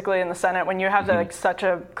 50-50 basically in the Senate, when you have such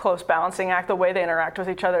a close balancing act, the way they interact with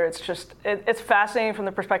each other. It's just it's fascinating from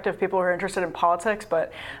the perspective of people who are interested in politics,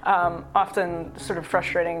 but often sort of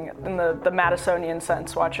frustrating in the Madisonian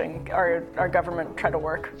sense, watching our government try to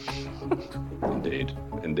work. Indeed.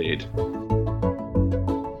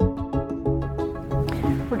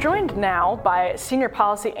 We're joined now by senior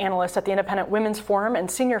policy analyst at the Independent Women's Forum and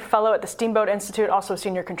senior fellow at the Steamboat Institute, also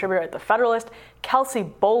senior contributor at The Federalist, Kelsey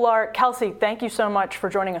Bolar. Kelsey, thank you so much for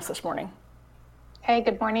joining us this morning. Hey,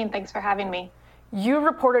 good morning. Thanks for having me. You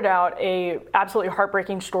reported out a absolutely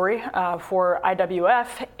heartbreaking story for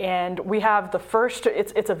IWF, and we have the first,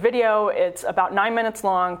 it's a video, it's about 9 minutes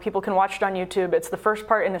long, people can watch it on YouTube. It's the first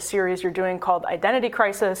part in a series you're doing called Identity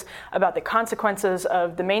Crisis, about the consequences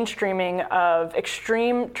of the mainstreaming of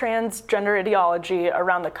extreme transgender ideology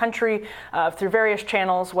around the country through various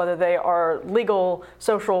channels, whether they are legal,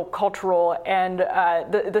 social, cultural, and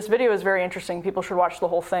this video is very interesting. People should watch the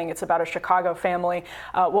whole thing. It's about a Chicago family.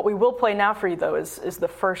 What we will play now for you, though, is the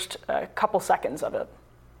first couple seconds of it.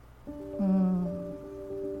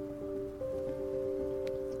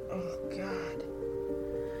 Oh, God.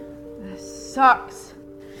 This sucks.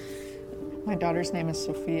 My daughter's name is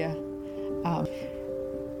Sophia.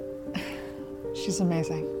 She's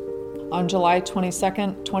amazing. On July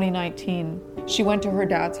 22nd, 2019, she went to her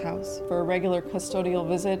dad's house for a regular custodial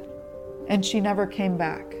visit, and she never came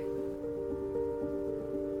back.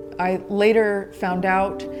 I later found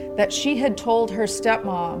out that she had told her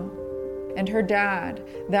stepmom and her dad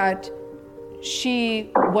that she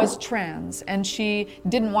was trans and she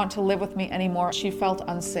didn't want to live with me anymore. She felt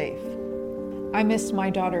unsafe. I missed my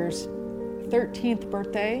daughter's 13th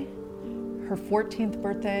birthday, her 14th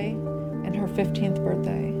birthday, and her 15th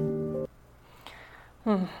birthday.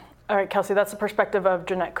 All right, Kelsey, that's the perspective of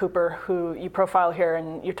Jeanette Cooper, who you profile here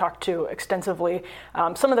and you talked to extensively.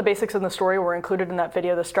 Some of the basics in the story were included in that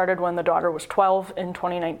video that started when the daughter was 12 in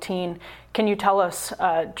 2019. Can you tell us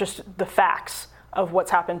just the facts of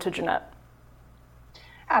what's happened to Jeanette?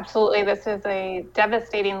 Absolutely. This is a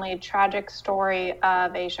devastatingly tragic story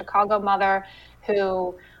of a Chicago mother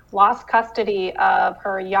who lost custody of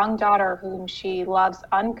her young daughter, whom she loves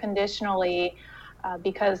unconditionally,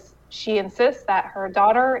 because she insists that her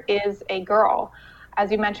daughter is a girl. As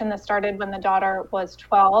you mentioned, this started when the daughter was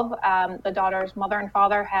 12. The daughter's mother and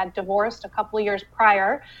father had divorced a couple of years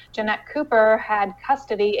prior. Jeanette Cooper had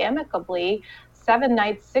custody amicably 7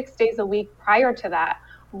 nights, 6 days a week prior to that.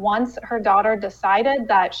 Once her daughter decided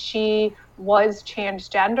that she was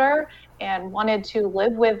transgender and wanted to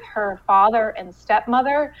live with her father and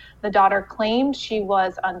stepmother, the daughter claimed she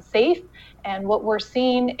was unsafe. And what we're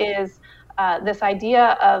seeing is this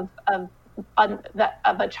idea of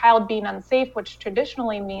a child being unsafe, which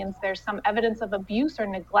traditionally means there's some evidence of abuse or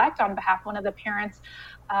neglect on behalf of one of the parents,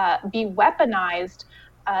 be weaponized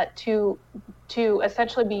to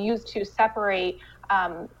essentially be used to separate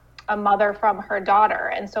a mother from her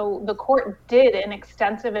daughter. And so the court did an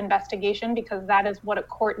extensive investigation, because that is what a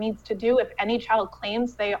court needs to do if any child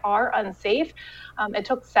claims they are unsafe. It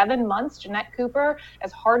took 7 months. Jeanette Cooper,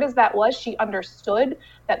 as hard as that was, she understood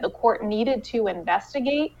that the court needed to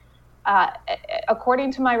investigate.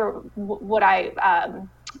 According to what I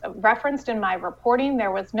referenced in my reporting,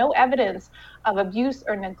 there was no evidence of abuse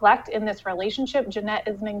or neglect in this relationship. Jeanette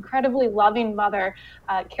is an incredibly loving mother,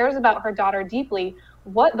 cares about her daughter deeply.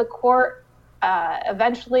 What the court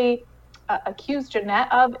eventually accused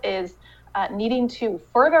Jeanette of is needing to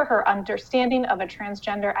further her understanding of a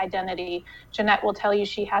transgender identity. Jeanette will tell you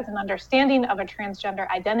she has an understanding of a transgender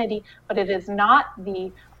identity, but it is not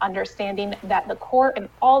the understanding that the court and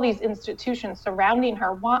all these institutions surrounding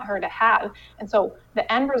her want her to have. And so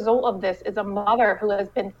the end result of this is a mother who has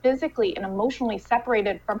been physically and emotionally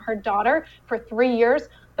separated from her daughter for 3 years.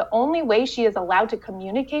 The only way she is allowed to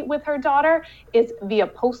communicate with her daughter is via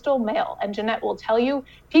postal mail. And Jeanette will tell you,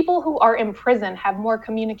 people who are in prison have more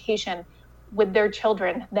communication with their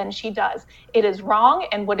children than she does. It is wrong,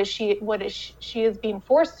 and what she is being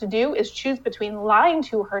forced to do is choose between lying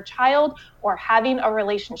to her child or having a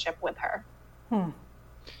relationship with her.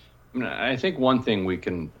 I think one thing we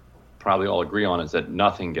can probably all agree on is that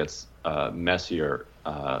nothing gets messier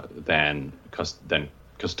than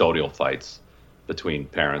custodial fights between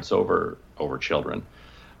parents over children,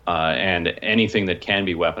 and anything that can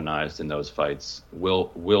be weaponized in those fights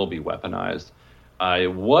will be weaponized.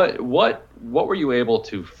 What were you able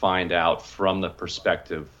to find out from the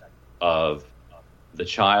perspective of the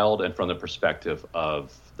child and from the perspective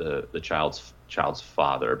of the child's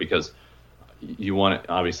father? Because you want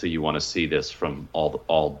to see this from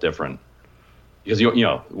all different. Because you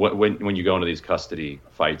know when you go into these custody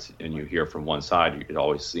fights and you hear from one side, it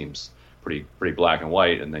always seems pretty black and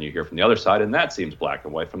white, and then you hear from the other side, and that seems black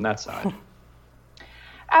and white from that side.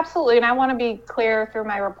 Absolutely, and I want to be clear through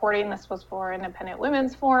my reporting. This was for Independent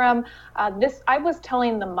Women's Forum. I was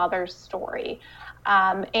telling the mother's story,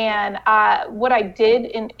 and what I did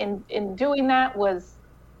in doing that was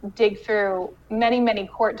dig through many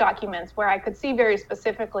court documents where I could see very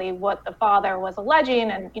specifically what the father was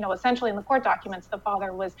alleging, and essentially in the court documents, the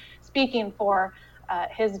father was speaking for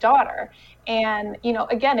his daughter, and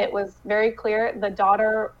again, it was very clear the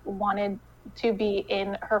daughter wanted to be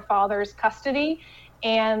in her father's custody.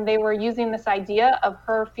 And they were using this idea of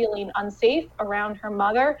her feeling unsafe around her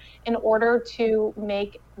mother in order to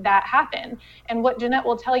make that happen. And what Jeanette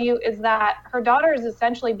will tell you is that her daughter is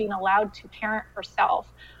essentially being allowed to parent herself.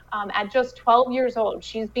 At just 12 years old,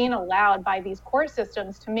 she's being allowed by these court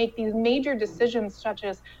systems to make these major decisions, such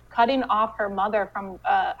as cutting off her mother from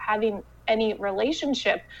having any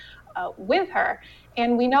relationship with her.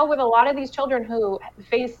 And we know with a lot of these children who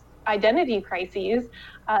face identity crises,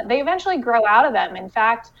 they eventually grow out of them. In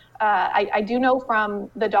fact, I do know from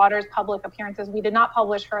the daughter's public appearances, we did not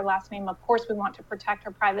publish her last name. Of course, we want to protect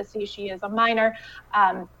her privacy. She is a minor.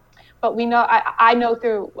 but we know, I know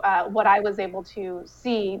through what I was able to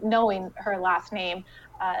see, knowing her last name,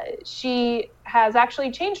 she has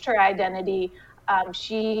actually changed her identity.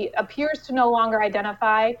 She appears to no longer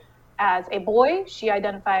identify as a boy. She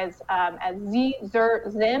identifies as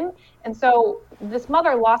Zim. And so this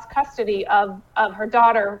mother lost custody of her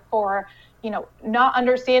daughter for, not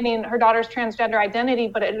understanding her daughter's transgender identity,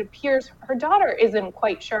 but it appears her daughter isn't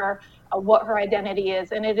quite sure what her identity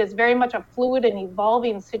is. And it is very much a fluid and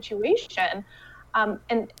evolving situation.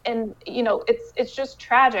 And it's just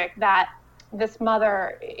tragic that this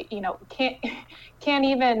mother, can't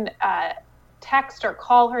even text or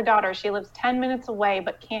call her daughter. She lives 10 minutes away,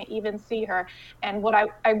 but can't even see her. And what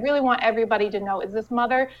I really want everybody to know is this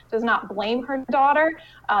mother does not blame her daughter.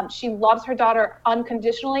 She loves her daughter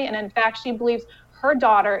unconditionally. And in fact, she believes her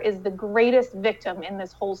daughter is the greatest victim in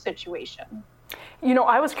this whole situation.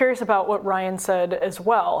 I was curious about what Ryan said as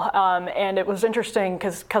well. And it was interesting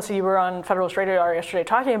because, Kelsey, you were on Federalist Radio yesterday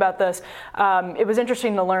talking about this. It was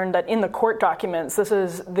interesting to learn that in the court documents, this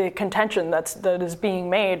is the contention that is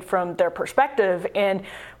being made from their perspective. And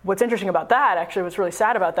what's interesting about that, actually what's really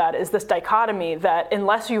sad about that, is this dichotomy that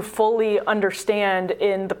unless you fully understand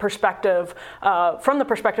in the perspective, from the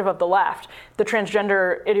perspective of the left, the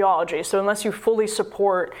transgender ideology, so unless you fully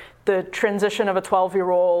support the transition of a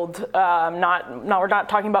 12-year-old, we're not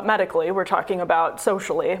talking about medically, we're talking about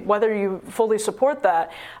socially, whether you fully support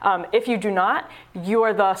that, if you do not, you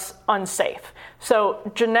are thus unsafe.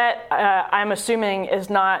 So Jeanette, I'm assuming, is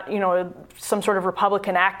not, some sort of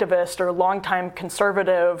Republican activist or longtime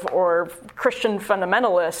conservative or Christian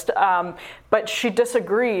fundamentalist, but she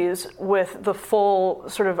disagrees with the full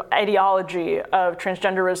sort of ideology of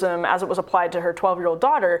transgenderism as it was applied to her 12-year-old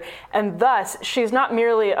daughter, and thus she's not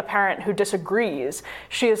merely a parent who disagrees,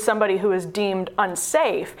 she is somebody who is deemed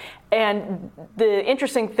unsafe. And the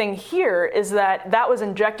interesting thing here is that was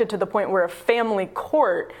injected to the point where a family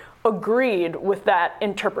court agreed with that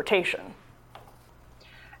interpretation.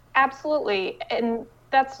 Absolutely. And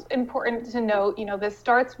that's important to note. This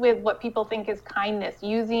starts with what people think is kindness,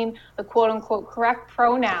 using the quote unquote correct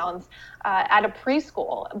pronouns at a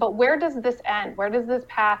preschool. But where does this end? Where does this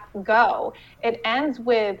path go? It ends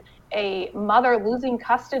with a mother losing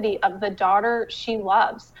custody of the daughter she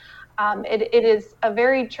loves. It is a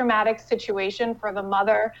very traumatic situation for the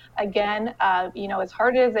mother. Again, as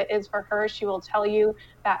hard as it is for her, she will tell you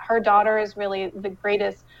that her daughter is really the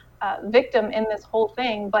greatest victim in this whole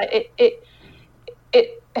thing. But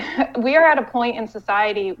we are at a point in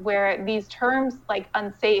society where these terms like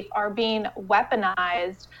unsafe are being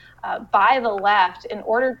weaponized by the left in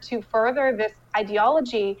order to further this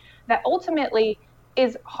ideology that ultimately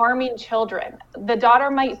is harming children. The daughter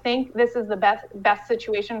might think this is the best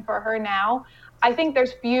situation for her now. I think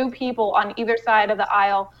there's few people on either side of the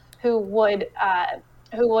aisle who would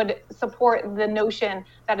support the notion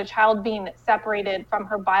that a child being separated from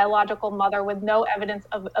her biological mother with no evidence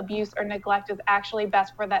of abuse or neglect is actually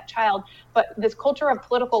best for that child. But this culture of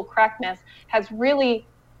political correctness has really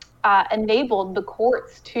enabled the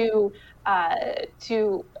courts to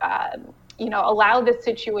allow this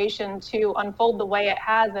situation to unfold the way it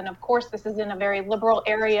has. And of course, this is in a very liberal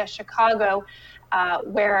area, Chicago,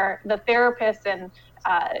 where the therapists and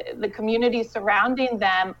the community surrounding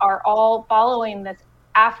them are all following this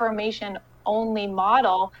affirmation only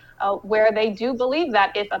model, where they do believe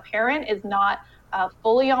that if a parent is not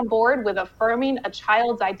fully on board with affirming a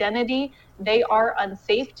child's identity, they are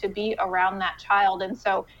unsafe to be around that child. And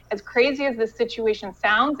so, as crazy as this situation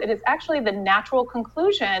sounds, it is actually the natural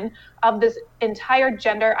conclusion of this entire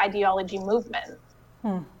gender ideology movement.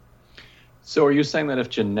 So are you saying that if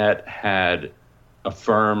Jeanette had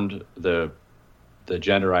affirmed the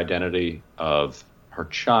gender identity of her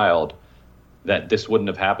child, that this wouldn't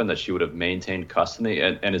have happened, that she would have maintained custody?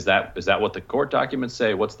 And is that what the court documents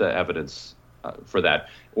say? What's the evidence for that?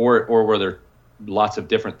 Or were there lots of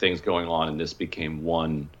different things going on and this became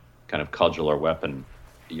one kind of cudgel or weapon,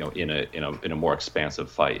 in a more expansive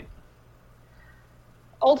fight?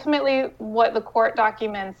 Ultimately, what the court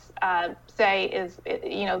documents say is,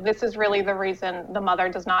 this is really the reason the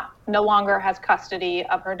mother no longer has custody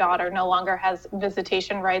of her daughter, no longer has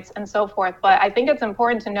visitation rights and so forth. But I think it's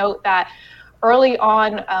important to note that early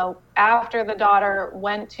on, after the daughter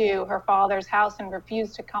went to her father's house and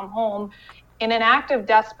refused to come home, in an act of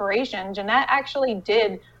desperation, Jeanette actually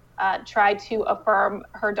did try to affirm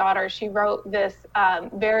her daughter. She wrote this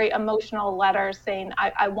very emotional letter saying,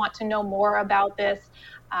 I want to know more about this,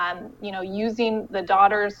 using the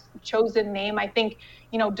daughter's chosen name. I think,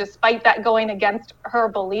 despite that going against her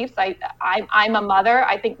beliefs, I'm a mother.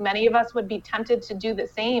 I think many of us would be tempted to do the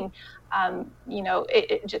same.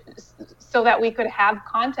 so that we could have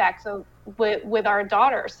contact with our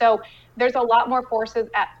daughter. So there's a lot more forces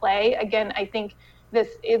at play. Again, I think this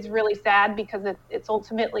is really sad because it's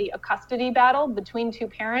ultimately a custody battle between two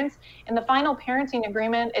parents. In the final parenting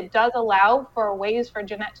agreement, it does allow for ways for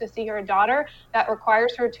Jeanette to see her daughter that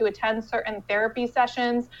requires her to attend certain therapy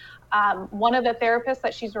sessions. One of the therapists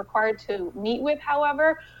that she's required to meet with,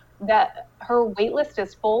 however, that her wait list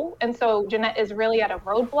is full. And so Jeanette is really at a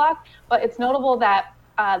roadblock. But it's notable that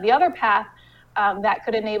the other path that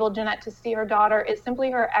could enable Jeanette to see her daughter is simply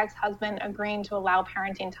her ex-husband agreeing to allow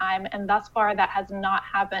parenting time. And thus far, that has not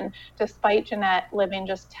happened, despite Jeanette living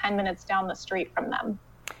just 10 minutes down the street from them.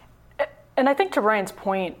 And I think to Ryan's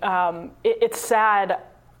point, it's sad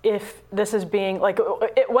if this is being,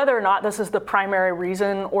 whether or not this is the primary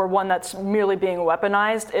reason or one that's merely being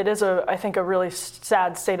weaponized. It is, I think, a really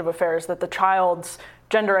sad state of affairs that the child's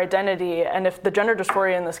gender identity, and if the gender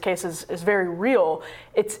dysphoria in this case is very real,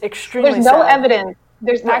 it's extremely sad. There's no evidence.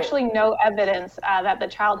 There's actually no evidence that the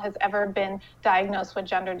child has ever been diagnosed with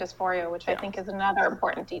gender dysphoria, which I think is another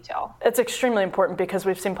important detail. It's extremely important because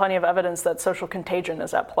we've seen plenty of evidence that social contagion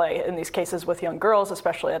is at play in these cases with young girls,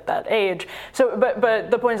 especially at that age. So,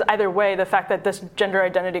 but the point is, either way, the fact that this gender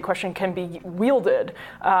identity question can be wielded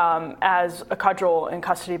as a cudgel in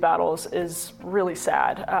custody battles is really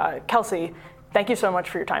sad. Kelsey, thank you so much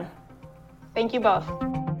for your time. Thank you both.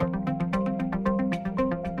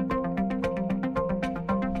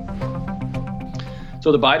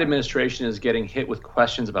 So the Biden administration is getting hit with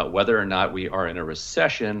questions about whether or not we are in a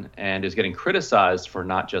recession and is getting criticized for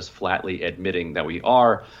not just flatly admitting that we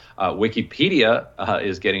are. Wikipedia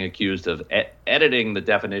is getting accused of editing the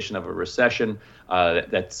definition of a recession.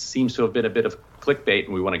 That seems to have been a bit of clickbait,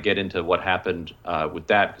 and we want to get into what happened with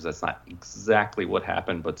that because that's not exactly what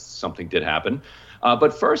happened, but something did happen.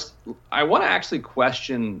 But first, I want to actually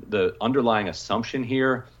question the underlying assumption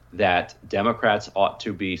here that Democrats ought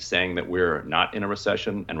to be saying that we're not in a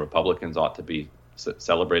recession and Republicans ought to be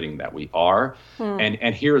celebrating that we are.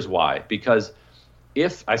 And here's why. Because I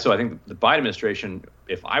think the Biden administration,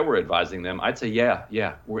 if I were advising them, I'd say,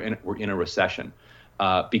 yeah, we're in a recession.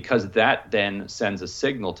 Because that then sends a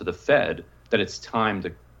signal to the Fed that it's time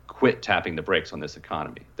to quit tapping the brakes on this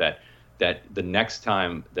economy, that the next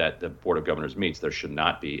time that the Board of Governors meets, there should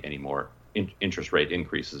not be any more interest rate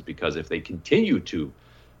increases, because if they continue to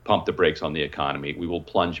pump the brakes on the economy, we will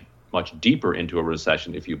plunge much deeper into a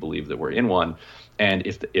recession if you believe that we're in one. And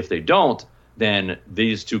if they don't, then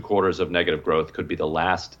these 2 quarters of negative growth could be the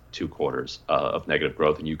last 2 quarters of negative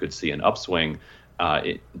growth, and you could see an upswing,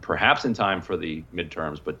 perhaps in time for the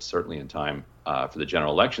midterms, but certainly in time for the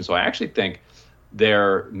general election. So I actually think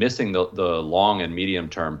they're missing the long and medium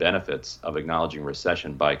term benefits of acknowledging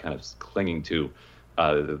recession by kind of clinging to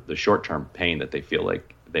the short term pain that they feel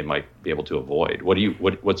like they might be able to avoid.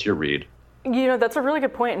 What's your read? That's a really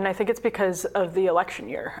good point, and I think it's because of the election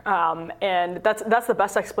year, and that's the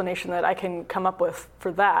best explanation that I can come up with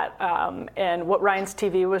for that. And what Ryan's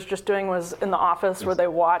TV was just doing was in the office where they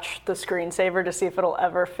watch the screensaver to see if it'll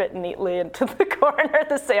ever fit neatly into the corner.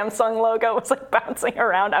 The Samsung logo was bouncing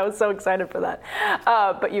around. I was so excited for that,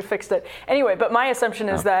 but you fixed it anyway. But my assumption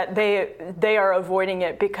is that they are avoiding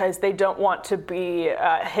it because they don't want to be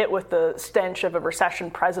hit with the stench of a recession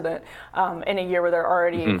president in a year where they're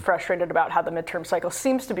already frustrated about how the midterm cycle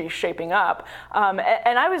seems to be shaping up.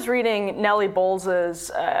 And I was reading Nellie Bowles'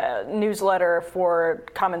 newsletter for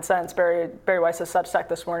Common Sense, Barry Weiss's Substack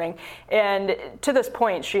this morning. And to this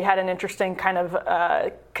point, she had an interesting kind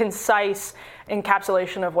of concise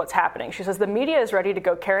encapsulation of what's happening. She says, the media is ready to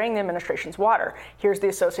go carrying the administration's water. Here's the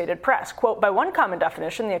Associated Press. Quote, by one common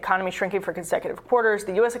definition, the economy shrinking for consecutive quarters,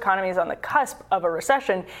 the U.S. economy is on the cusp of a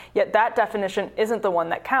recession, yet that definition isn't the one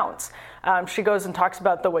that counts. She goes and talks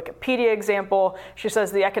about the Wikipedia example. She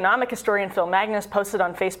says the economic historian Phil Magnus posted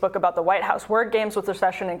on Facebook about the White House word games with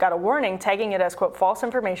recession and got a warning, tagging it as, quote, false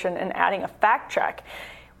information and adding a fact check.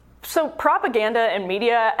 So propaganda and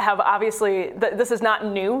media have obviously, this is not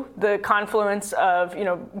new, the confluence of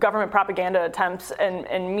government propaganda attempts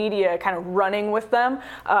and media kind of running with them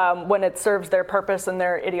when it serves their purpose and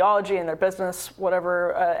their ideology and their business,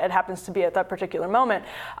 whatever it happens to be at that particular moment.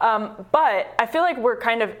 But I feel like we're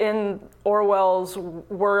kind of in Orwell's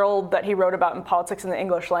world that he wrote about in Politics in the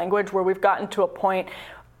English Language, where we've gotten to a point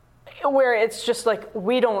where it's just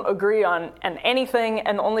we don't agree on anything,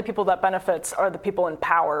 and the only people that benefits are the people in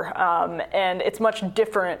power. And it's much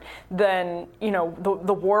different than,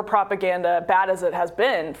 the war propaganda, bad as it has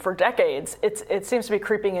been for decades. It seems to be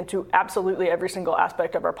creeping into absolutely every single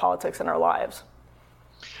aspect of our politics and our lives.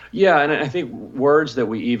 Yeah, and I think words that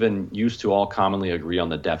we even used to all commonly agree on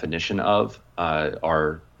the definition of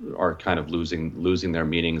are kind of losing their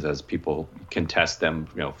meanings as people contest them,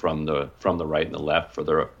 from the right and the left for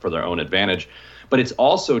their own advantage. But it's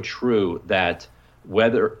also true that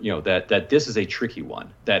whether that this is a tricky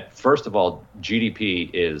one. That first of all,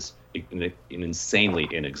 GDP is an insanely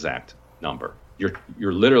inexact number.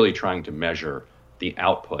 You're literally trying to measure the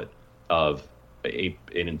output of an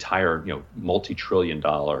entire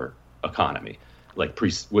multi-trillion-dollar economy, like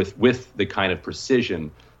with the kind of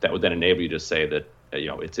precision that would then enable you to say that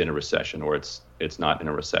it's in a recession or it's not in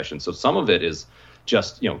a recession. So some of it is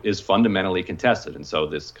just is fundamentally contested, and so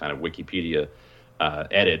this kind of Wikipedia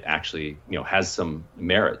edit actually has some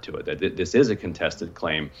merit to it. That this is a contested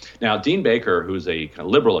claim. Now, Dean Baker, who's a kind of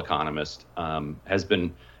liberal economist, has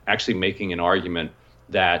been actually making an argument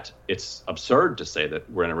that it's absurd to say that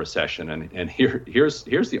we're in a recession. And here's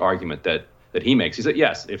the argument that he makes. He said,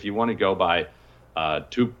 yes, if you want to go by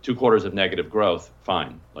two quarters of negative growth,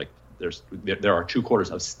 fine. Like there are 2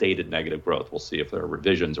 quarters of stated negative growth. We'll see if there are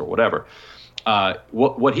revisions or whatever.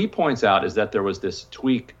 What he points out is that there was this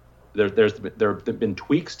tweak. There have been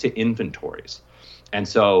tweaks to inventories, and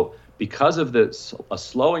so because of a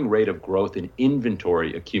slowing rate of growth in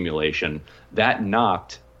inventory accumulation, that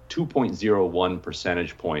knocked 2.01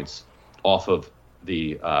 percentage points off of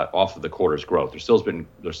the quarter's growth. There's still been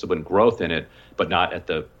growth in it, but not at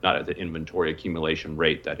the inventory accumulation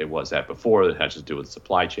rate that it was at before. That has to do with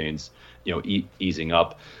supply chains, easing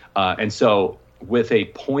up, and so with a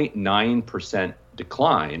 0.9%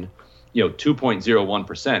 decline,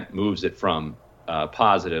 2.01% moves it from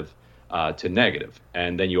positive to negative,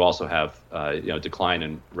 and then you also have decline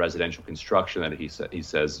in residential construction that he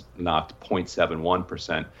says knocked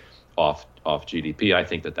 0.71% off GDP. I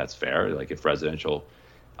think that's fair. Like if residential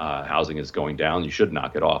housing is going down, you should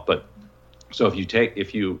knock it off. But so if you take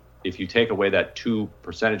away that 2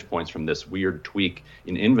 percentage points from this weird tweak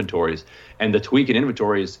in inventories, and the tweak in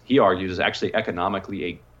inventories, he argues, is actually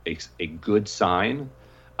economically a good sign,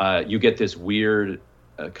 you get this weird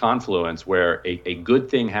confluence where a good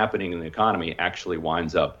thing happening in the economy actually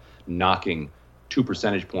winds up knocking 2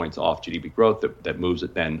 percentage points off GDP growth that moves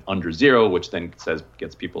it then under zero, which then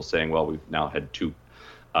gets people saying, well, we've now had two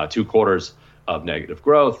quarters of negative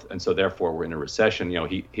growth, and so therefore we're in a recession.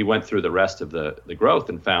 He went through the rest of the growth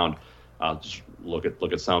and found, just look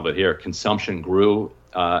at some of it here. Consumption grew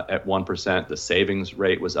at 1%. The savings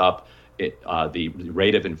rate was up. The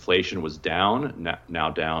rate of inflation was down. Now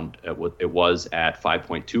down. It was at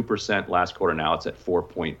 5.2% last quarter. Now it's at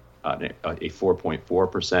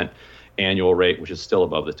 4.4% annual rate, which is still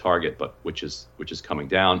above the target, but which is coming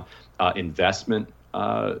down. Investment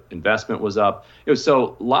was up.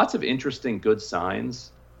 So lots of interesting good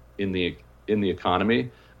signs in the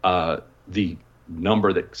economy. The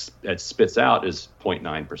number that spits out is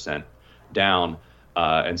 0.9% down,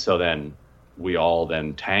 and so then we all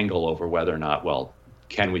then tangle over whether or not, well,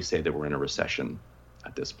 can we say that we're in a recession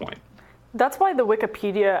at this point? That's why the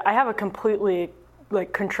Wikipedia, I have a completely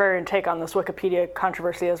contrarian take on this Wikipedia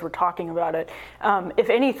controversy as we're talking about it. If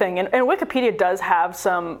anything, and Wikipedia does have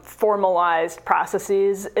some formalized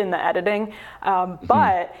processes in the editing,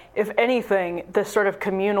 but if anything, this sort of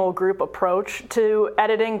communal group approach to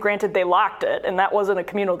editing, granted they locked it, and that wasn't a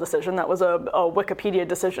communal decision, that was a Wikipedia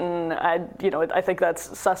decision. I think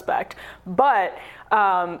that's suspect. But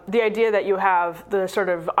the idea that you have the sort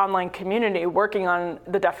of online community working on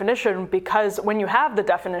the definition, because when you have the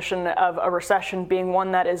definition of a recession being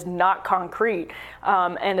one that is not concrete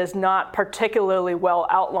and is not particularly well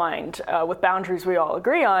outlined with boundaries we all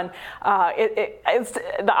agree on, it's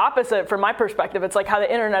the opposite from my perspective. It's like how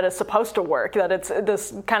the internet is supposed to work, that it's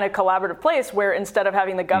this kind of collaborative place where instead of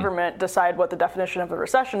having the government decide what the definition of a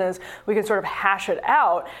recession is, we can sort of hash it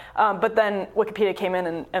out. But then Wikipedia came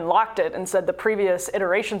in and locked it and said the previous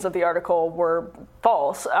iterations of the article were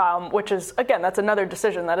false, which is, again, that's another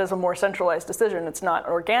decision. That is a more centralized decision. It's not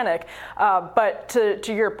organic. But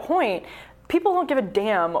to your point, people don't give a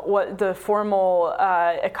damn what the formal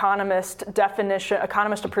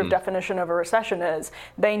economist-approved definition of a recession is.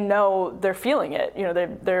 They know they're feeling it.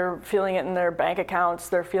 They're feeling it in their bank accounts.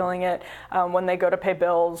 They're feeling it when they go to pay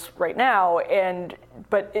bills right now.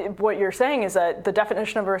 But what you're saying is that the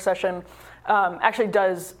definition of a recession actually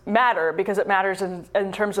does matter, because it matters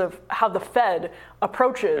in terms of how the Fed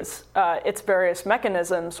approaches its various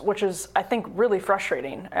mechanisms, which is, I think, really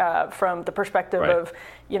frustrating from the perspective of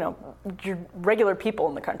regular people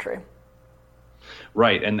in the country.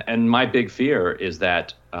 Right, and my big fear is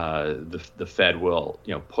that the Fed will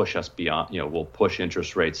push us beyond, will push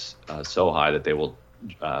interest rates so high that they will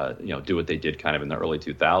do what they did kind of in the early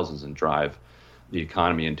 2000s and drive the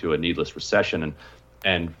economy into a needless recession.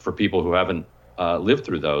 And for people who haven't lived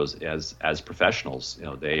through those as professionals,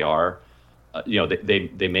 they are,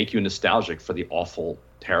 they make you nostalgic for the awful,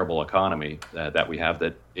 terrible economy that we have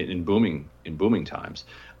that in booming times.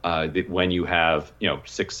 When you have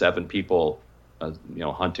 6-7 people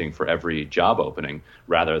hunting for every job opening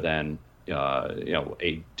rather than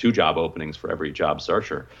 2 job openings for every job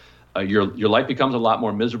searcher, your life becomes a lot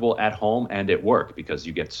more miserable at home and at work because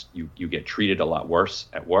you get treated a lot worse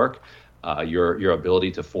at work. Your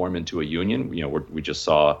ability to form into a union, we just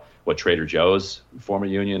saw what Trader Joe's form a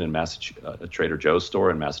union in Massachusetts, a Trader Joe's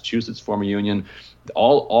store in Massachusetts form a union.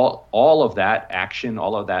 All of that action,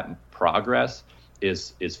 all of that progress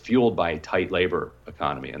is fueled by a tight labor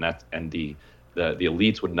economy, and the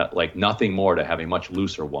elites would not like nothing more to have a much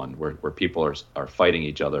looser one where people are fighting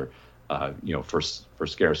each other, for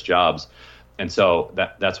scarce jobs. And so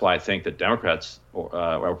that's why I think that Democrats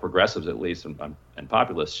or progressives at least and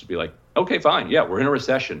populists should be like, okay, fine, yeah, we're in a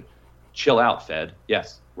recession. Chill out, Fed.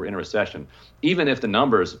 Yes, we're in a recession, even if the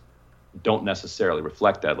numbers don't necessarily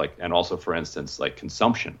reflect that. Like, and also, for instance, like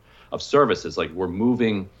consumption of services, like we're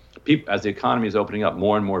moving people as the economy is opening up.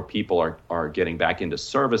 More and more people are getting back into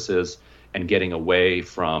services and getting away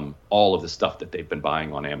from all of the stuff that they've been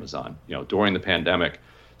buying on Amazon. During the pandemic,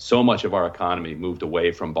 so much of our economy moved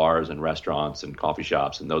away from bars and restaurants and coffee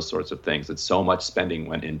shops and those sorts of things, that so much spending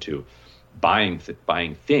went into buying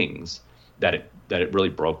things that it really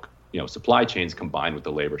broke supply chains, combined with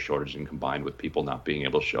the labor shortage and combined with people not being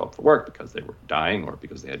able to show up for work because they were dying or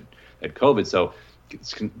because they had COVID. So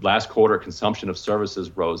last quarter, consumption of services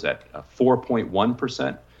rose at a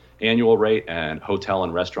 4.1% annual rate, and hotel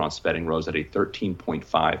and restaurant spending rose at a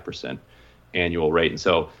 13.5% annual rate. And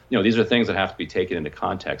so, these are things that have to be taken into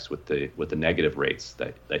context with the negative rates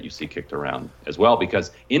that you see kicked around as well,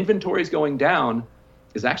 because inventories going down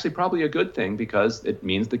is actually probably a good thing because it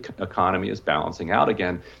means the economy is balancing out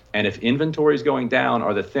again. And if inventories going down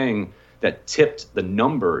are the thing that tipped the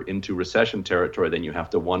number into recession territory, then you have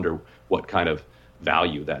to wonder what kind of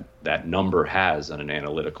value that number has on an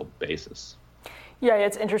analytical basis. Yeah,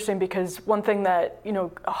 it's interesting because one thing that,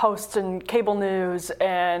 hosts in cable news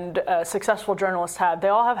and successful journalists have, they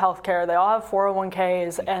all have healthcare, they all have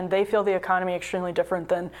 401ks, and they feel the economy extremely different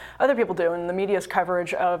than other people do. And the media's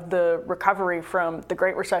coverage of the recovery from the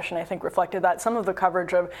Great Recession, I think, reflected that. Some of the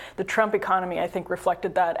coverage of the Trump economy, I think,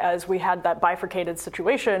 reflected that, as we had that bifurcated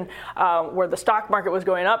situation where the stock market was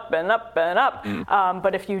going up and up and up.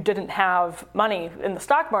 But if you didn't have money in the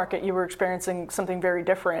stock market, you were experiencing something very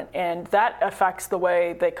different. And that affects the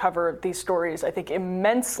way they cover these stories, I think,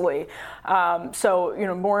 immensely. So,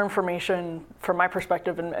 more information from my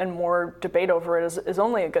perspective and more debate over it is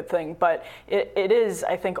only a good thing. But it is,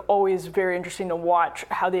 I think, always very interesting to watch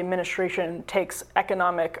how the administration takes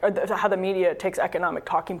how the media takes economic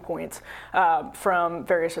talking points from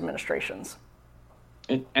various administrations.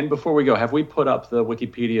 And before we go, have we put up the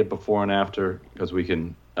Wikipedia before and after? Because we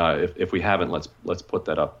can, if we haven't, let's put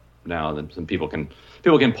that up now. Then some people can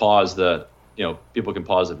pause the. People can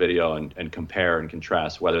pause the video and compare and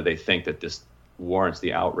contrast whether they think that this warrants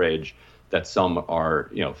the outrage that some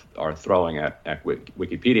are throwing at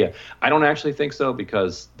Wikipedia. I don't actually think so,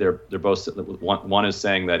 because they're both, one is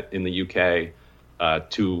saying that in the UK,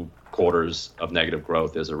 2 quarters of negative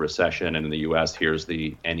growth is a recession, and in the US, here's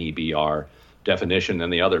the NEBR definition,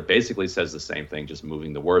 and the other basically says the same thing, just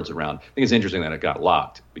moving the words around. I think it's interesting that it got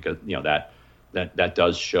locked, because that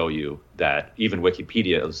does show you that even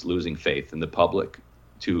Wikipedia is losing faith in the public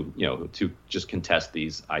to just contest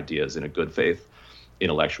these ideas in a good faith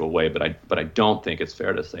intellectual way. But I don't think it's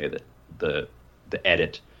fair to say that the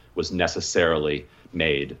edit was necessarily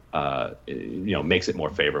made makes it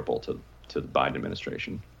more favorable to the Biden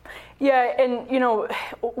administration. Yeah, and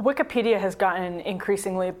Wikipedia has gotten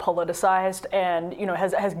increasingly politicized and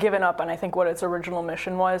has given up on, I think, what its original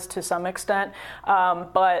mission was to some extent.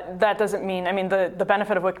 But that doesn't mean, the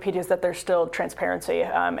benefit of Wikipedia is that there's still transparency,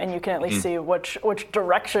 and you can at least see which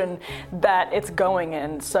direction that it's going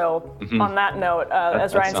in. So on that note,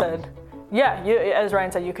 as Ryan said. Yeah, as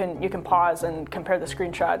Ryan said, you can pause and compare the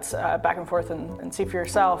screenshots back and forth and see for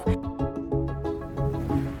yourself.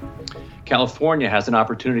 California has an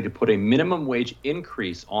opportunity to put a minimum wage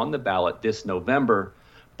increase on the ballot this November,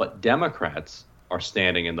 but Democrats are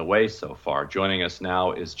standing in the way so far. Joining us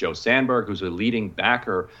now is Joe Sandberg, who's a leading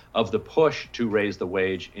backer of the push to raise the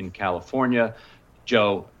wage in California.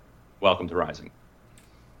 Joe, welcome to Rising.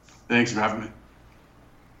 Thanks for having me.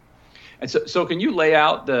 And so can you lay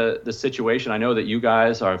out the situation? I know that you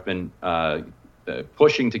guys have been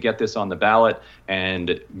pushing to get this on the ballot,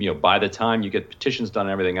 and by the time you get petitions done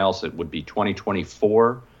and everything else, it would be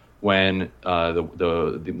 2024 when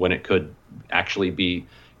when it could actually be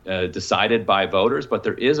decided by voters, but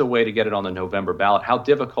there is a way to get it on the November ballot. How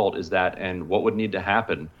difficult is that, and what would need to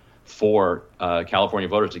happen for California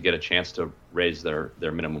voters to get a chance to raise their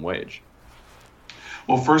minimum wage?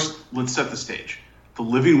 Well, first, let's set the stage. The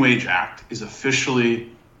Living Wage Act is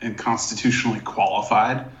officially and constitutionally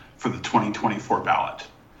qualified for the 2024 ballot.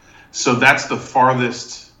 So that's the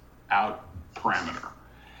farthest out parameter.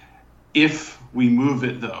 If we move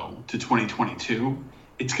it, though, to 2022,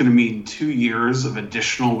 it's going to mean 2 years of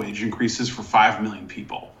additional wage increases for 5 million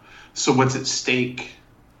people. So what's at stake,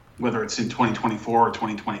 whether it's in 2024 or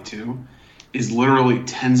 2022, is literally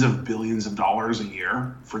tens of billions of dollars a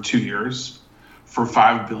year for 2 years for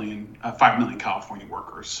 5 million California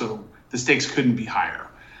workers. So the stakes couldn't be higher.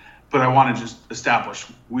 But I want to just establish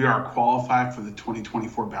we are qualified for the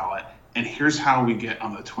 2024 ballot, and here's how we get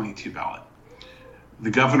on the 22 ballot.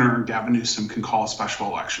 The governor, Gavin Newsom, can call a special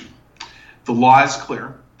election. The law is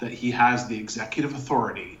clear that he has the executive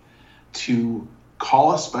authority to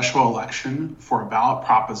call a special election for a ballot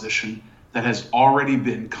proposition that has already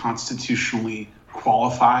been constitutionally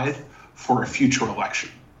qualified for a future election.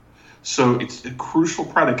 So it's a crucial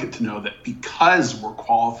predicate to know that because we're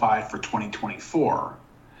qualified for 2024,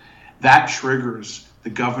 that triggers the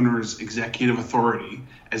governor's executive authority,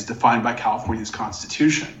 as defined by California's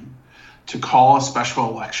Constitution, to call a special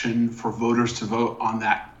election for voters to vote on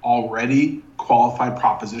that already qualified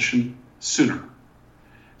proposition sooner.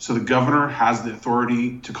 So the governor has the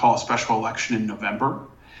authority to call a special election in November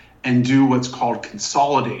and do what's called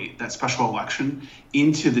consolidate that special election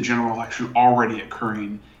into the general election already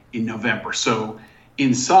occurring in November. So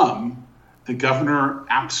in sum, the governor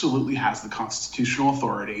absolutely has the constitutional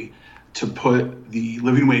authority to put the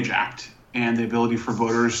Living Wage Act and the ability for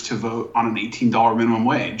voters to vote on an $18 minimum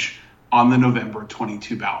wage on the November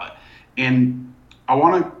 22 ballot. And I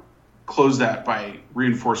want to close that by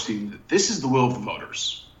reinforcing that this is the will of the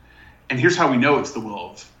voters. And here's how we know it's the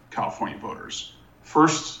will of California voters.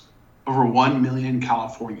 First, over 1 million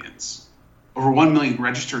Californians, over 1 million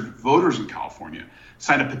registered voters in California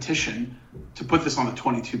signed a petition to put this on the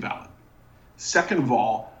 22 ballot. Second of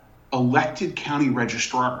all, elected county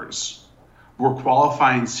registrars were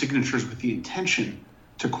qualifying signatures with the intention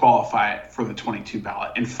to qualify it for the 22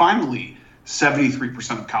 ballot. And finally,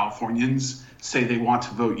 73% of Californians say they want to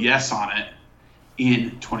vote yes on it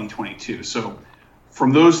in 2022. So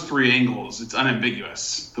from those three angles, it's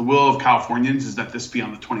unambiguous. The will of Californians is that this be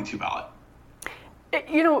on the 22 ballot.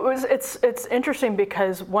 It's interesting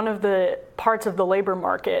because one of the parts of the labor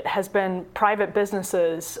market has been private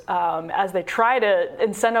businesses as they try to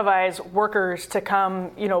incentivize workers to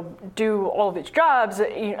come, do all of these jobs,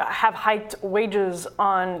 have hiked wages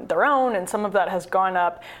on their own, and some of that has gone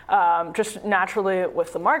up just naturally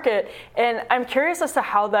with the market. And I'm curious as to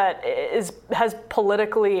how that has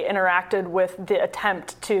politically interacted with the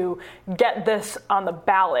attempt to get this on the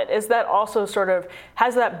ballot. Is that also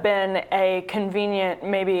has that been a convenient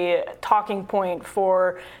maybe talking point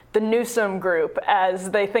for the Newsom group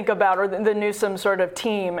as they think about, or the Newsom sort of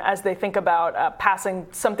team as they think about passing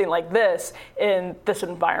something like this in this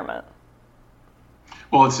environment?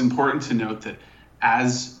 Well, it's important to note that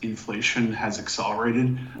as inflation has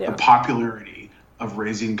accelerated, the popularity of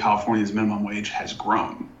raising California's minimum wage has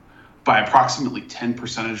grown by approximately 10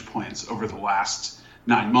 percentage points over the last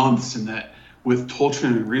 9 months, and that with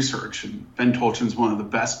Tolchin Research, and Ben Tolchin's one of the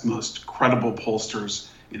best, most credible pollsters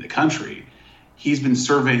in the country, he's been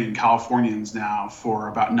surveying Californians now for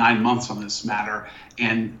about 9 months on this matter,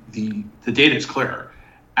 and the data is clear.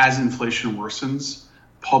 As inflation worsens,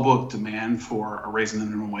 public demand for a raise in the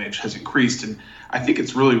minimum wage has increased, and I think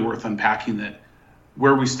it's really worth unpacking that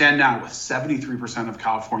where we stand now with 73% of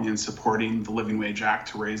Californians supporting the Living Wage Act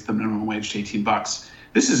to raise the minimum wage to $18,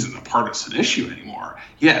 this isn't a partisan issue anymore.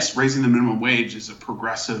 Yes, raising the minimum wage is a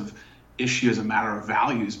progressive issue as a matter of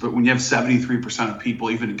values, but when you have 73% of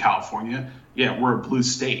people, even in California, we're a blue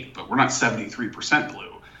state, but we're not 73%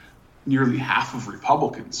 blue. Nearly half of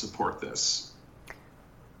Republicans support this.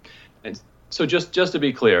 And so just to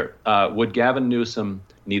be clear, would Gavin Newsom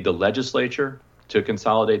need the legislature to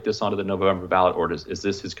consolidate this onto the November ballot, or is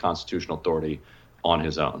this his constitutional authority on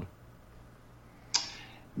his own?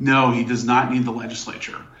 No, he does not need the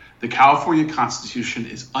legislature. The California Constitution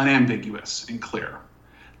is unambiguous and clear.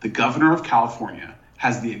 The governor of California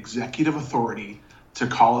has the executive authority to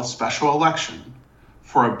call a special election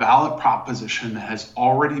for a ballot proposition that has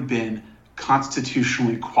already been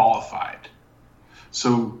constitutionally qualified.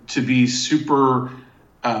 So to be super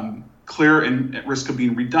clear and at risk of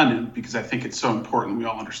being redundant, because I think it's so important we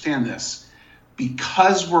all understand this,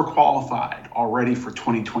 because we're qualified already for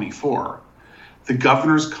 2024, the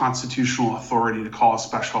governor's constitutional authority to call a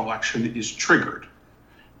special election is triggered.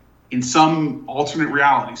 In some alternate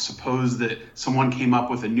reality, suppose that someone came up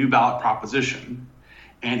with a new ballot proposition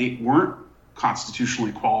and it weren't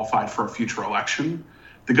constitutionally qualified for a future election,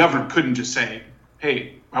 the governor couldn't just say,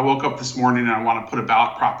 hey, I woke up this morning and I want to put a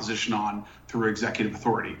ballot proposition on through executive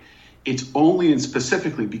authority. It's only and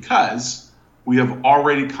specifically because we have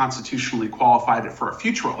already constitutionally qualified it for a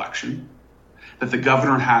future election that the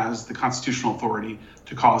governor has the constitutional authority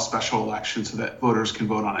to call a special election so that voters can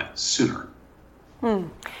vote on it sooner.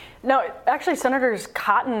 Now, actually, Senators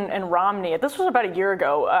Cotton and Romney, this was about a year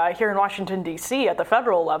ago, here in Washington, D.C., at the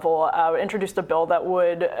federal level, introduced a bill that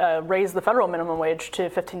would raise the federal minimum wage to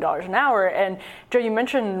 $15 an hour. And, Joe, you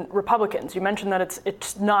mentioned Republicans. You mentioned that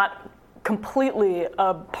it's not completely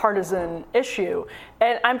a partisan issue.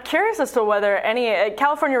 And I'm curious as to whether any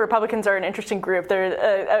California Republicans are an interesting group.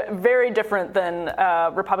 They're very different than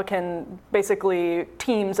Republican, basically,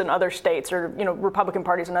 teams in other states or, Republican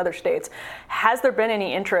parties in other states. Has there been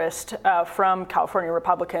any interest from California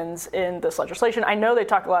Republicans in this legislation? I know they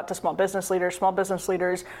talk a lot to small business leaders. Small business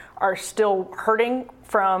leaders are still hurting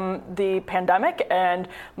from the pandemic and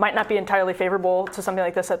might not be entirely favorable to something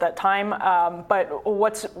like this at that time. But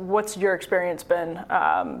what's your experience been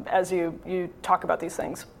as you talk about these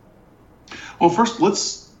things? Well, first,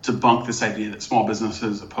 let's debunk this idea that small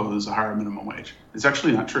businesses oppose a higher minimum wage. It's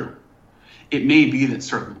actually not true. It may be that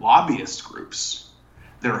certain lobbyist groups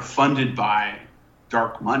that are funded by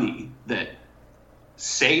dark money that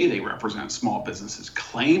say they represent small businesses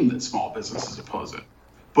claim that small businesses oppose it.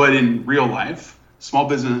 But in real life, small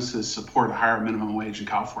businesses support a higher minimum wage in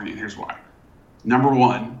California, and here's why. Number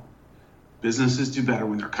one, businesses do better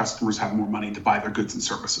when their customers have more money to buy their goods and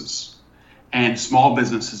services. And small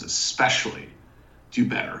businesses especially do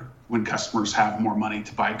better when customers have more money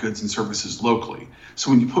to buy goods and services locally.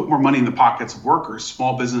 So when you put more money in the pockets of workers,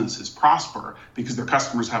 small businesses prosper because their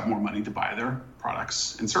customers have more money to buy their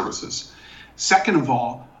products and services. Second of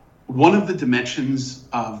all, one of the dimensions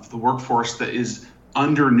of the workforce that is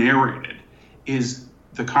under-narrated is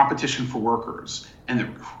the competition for workers and the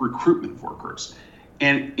recruitment of workers.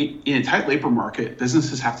 And in a tight labor market,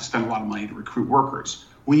 businesses have to spend a lot of money to recruit workers.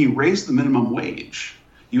 When you raise the minimum wage,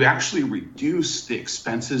 you actually reduce the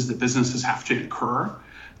expenses that businesses have to incur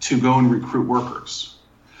to go and recruit workers.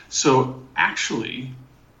 So actually,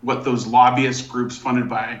 what those lobbyist groups funded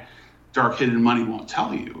by dark hidden money won't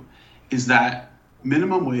tell you is that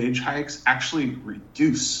minimum wage hikes actually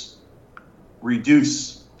reduce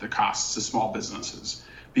the costs to small businesses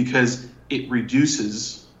because it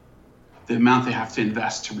reduces the amount they have to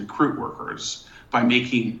invest to recruit workers by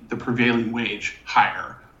making the prevailing wage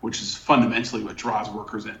higher, which is fundamentally what draws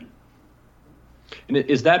workers in. And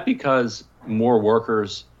is that because more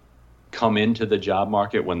workers come into the job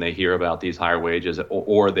market when they hear about these higher wages,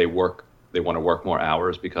 or they want to work more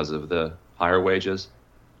hours because of the higher wages?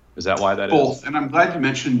 Is that why that is? Both. And I'm glad you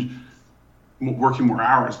mentioned working more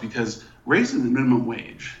hours, because raising the minimum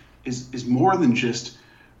wage is more than just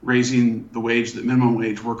raising the wage that minimum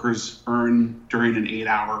wage workers earn during an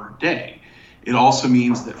 8-hour day. It also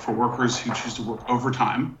means that for workers who choose to work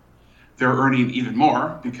overtime, they're earning even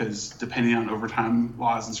more because depending on overtime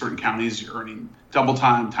laws in certain counties, you're earning double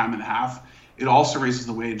time, time and a half. It also raises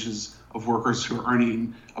the wages of workers who are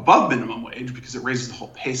earning above minimum wage because it raises the whole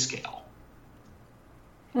pay scale.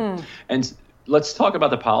 And let's talk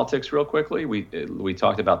about the politics real quickly. We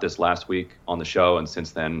talked about this last week on the show, and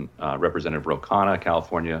since then, Representative Ro Khanna,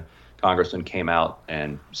 California congressman, came out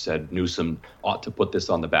and said Newsom ought to put this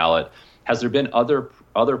on the ballot. Has there been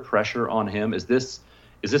other pressure on him? Is this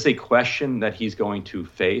a question that he's going to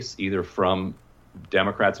face either from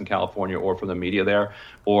Democrats in California or from the media there,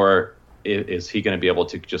 or is he going to be able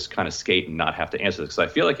to just kind of skate and not have to answer this? Because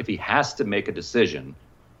I feel like if he has to make a decision,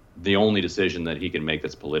 the only decision that he can make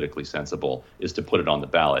that's politically sensible is to put it on the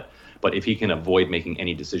ballot. But if he can avoid making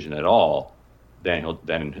any decision at all, then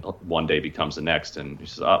one day becomes the next, and he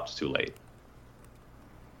says, "Oh, it's too late."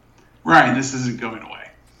 Right, this isn't going away.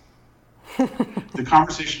 The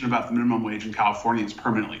conversation about the minimum wage in California has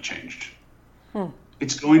permanently changed.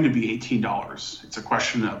 It's going to be $18. It's a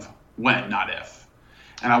question of when, not if.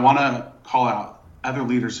 And I want to call out other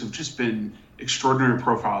leaders who've just been extraordinary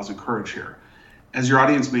profiles and courage here. As your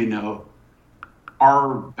audience may know,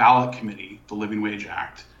 our ballot committee, the Living Wage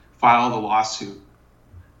Act, filed a lawsuit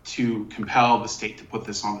to compel the state to put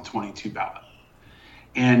this on the 22 ballot.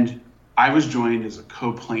 And I was joined as a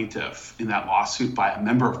co-plaintiff in that lawsuit by a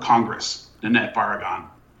member of Congress, Nanette Barragan.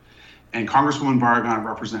 And Congresswoman Barragan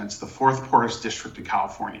represents the fourth poorest district in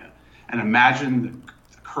California. And imagine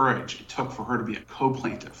the courage it took for her to be a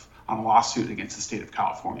co-plaintiff on a lawsuit against the state of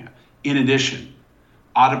California. In addition,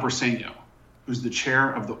 Ada Briseño, who's the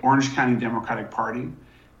chair of the Orange County Democratic Party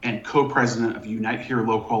and co-president of Unite Here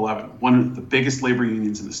Local 11, one of the biggest labor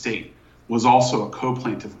unions in the state, was also a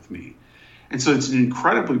co-plaintiff with me. And so it's an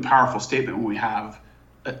incredibly powerful statement when we have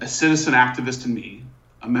a citizen activist in me,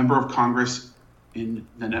 a member of Congress in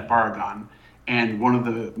Nanette Barragan, and one of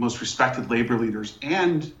the most respected labor leaders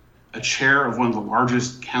and a chair of one of the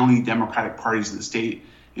largest county Democratic parties in the state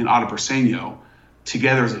in Ada Briseño,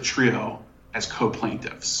 together as a trio as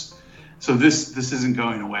co-plaintiffs. So this isn't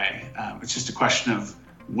going away. It's just a question of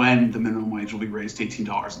when the minimum wage will be raised to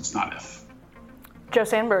 $18. It's not if. Joe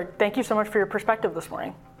Sandberg, thank you so much for your perspective this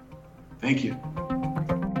morning. Thank you.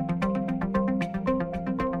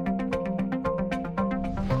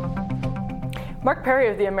 Mark Perry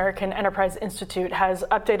of the American Enterprise Institute has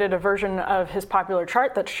updated a version of his popular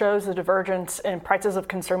chart that shows the divergence in prices of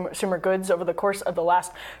consumer goods over the course of the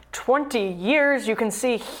last 20 years. You can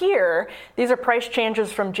see here, these are price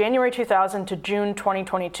changes from January 2000 to June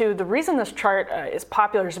 2022. The reason this chart is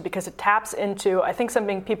popular is because it taps into, I think,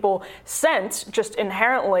 something people sense just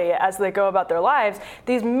inherently as they go about their lives.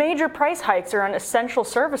 These major price hikes are on essential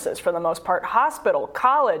services for the most part: hospital,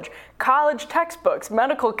 college textbooks,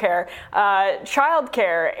 medical care, child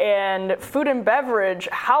care, and food and beverage,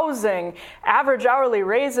 housing, average hourly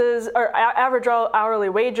raises, or average hourly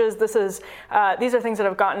wages. These are things that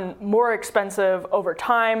have gotten more expensive over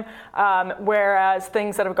time, whereas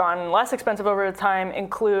things that have gotten less expensive over time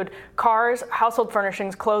include cars, household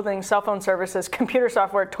furnishings, clothing, cell phone services, computer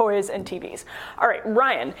software, toys, and TVs. All right,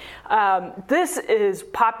 Ryan, this is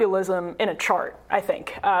populism in a chart, I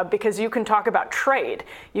think, because you can talk about trade,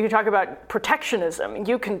 you can talk about protectionism,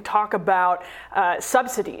 you can talk about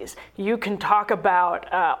subsidies, you can talk about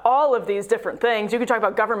all of these different things. You can talk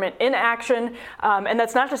about government inaction, and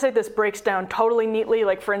that's not to say this breaks down totally neatly,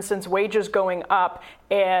 like, for instance, wages going up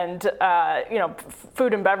and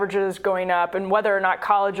food and beverages going up, and whether or not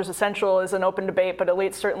college is essential is an open debate, but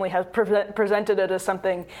elites certainly have presented it as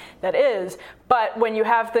something that is. But when you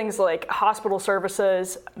have things like hospital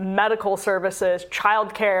services, medical services,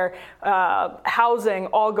 childcare, housing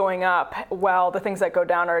all going up, while the things that go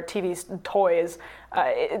down are TVs and toys,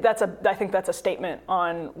 I think that's a statement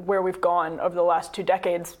on where we've gone over the last 2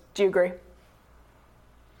 decades. Do you agree?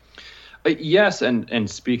 Yes, and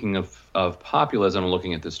speaking of populism,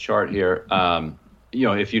 looking at this chart here,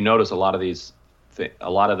 if you notice, a lot of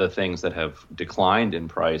the things that have declined in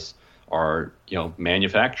price are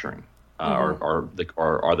manufacturing, are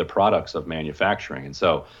the products of manufacturing. And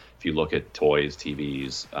so if you look at toys,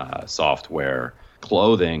 TVs, software,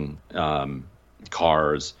 clothing,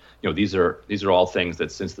 cars, these are all things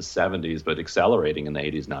that since the 70s, but accelerating in the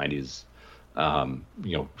 80s,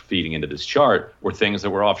 90s, feeding into this chart, were things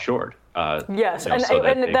that were offshored. Yes,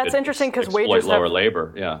 and that's interesting because wages lower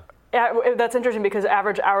labor. Yeah, that's interesting because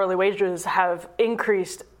average hourly wages have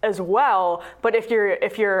increased as well. But if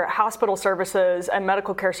your hospital services and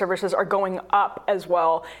medical care services are going up as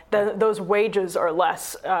well, those wages are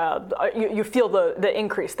less. You feel the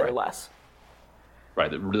increase there less.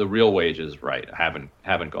 Right, the real wages,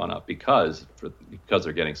 haven't gone up because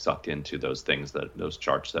they're getting sucked into those things, those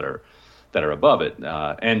charts that are above it,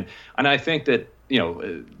 and I think that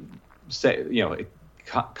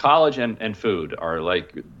college and food are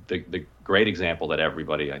like the great example that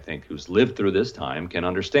everybody, I think, who's lived through this time can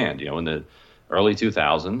understand. In the early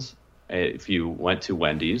 2000s, if you went to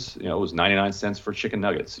Wendy's, it was 99 cents for chicken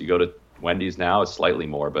nuggets. You go to Wendy's now, it's slightly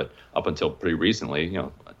more, but up until pretty recently,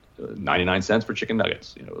 99 cents for chicken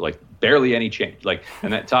nuggets, like barely any change. Like,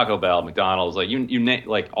 and that Taco Bell, McDonald's, like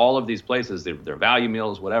like all of these places, their value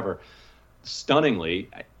meals, whatever. Stunningly,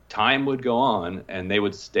 time would go on and they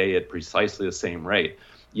would stay at precisely the same rate.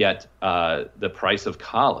 Yet the price of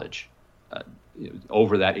college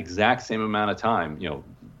over that exact same amount of time,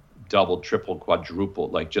 doubled, tripled,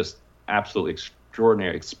 quadrupled, like just absolutely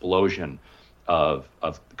extraordinary explosion of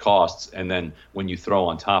costs. And then when you throw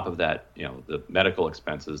on top of that, the medical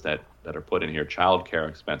expenses that are put in here, childcare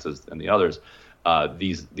expenses and the others,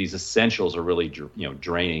 these essentials are really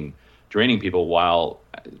draining people, while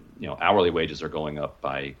hourly wages are going up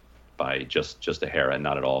by just a hair and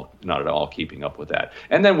not at all keeping up with that.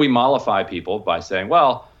 And then we mollify people by saying,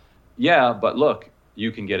 well, yeah, but look,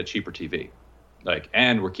 you can get a cheaper TV,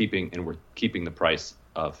 and we're keeping the price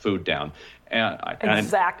of food down.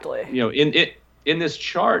 Exactly. In this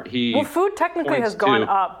chart, food technically has gone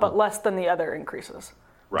up, but less than the other increases.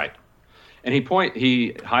 Right, and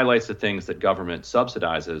he highlights the things that government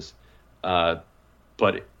subsidizes,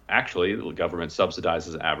 but actually the government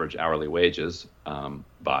subsidizes average hourly wages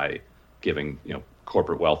by giving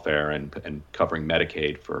corporate welfare and covering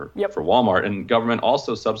Medicaid for Walmart. And government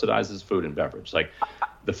also subsidizes food and beverage, like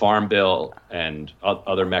the Farm Bill and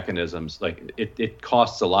other mechanisms. Like it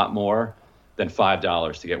costs a lot more than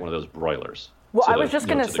 $5 to get one of those broilers. Well, I was just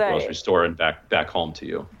going to say, the grocery store and back home to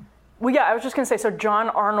you. Well, yeah, I was just going to say, so John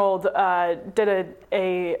Arnold did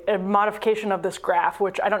a modification of this graph,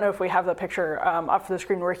 which I don't know if we have the picture up for the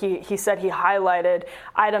screen, where he said he highlighted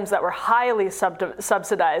items that were highly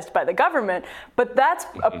subsidized by the government. But that's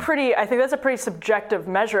I think that's a pretty subjective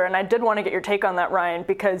measure. And I did want to get your take on that, Ryan,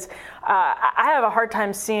 because I have a hard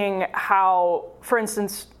time seeing how, for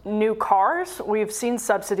instance, new cars, we've seen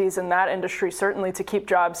subsidies in that industry, certainly to keep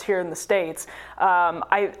jobs here in the States.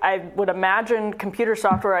 I would imagine computer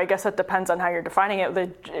software, I guess it depends on how you're defining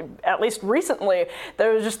it. At least recently,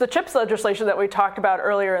 there was just the CHIPS legislation that we talked about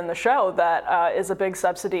earlier in the show that is a big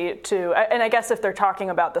subsidy to, and I guess if they're talking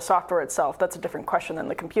about the software itself, that's a different question than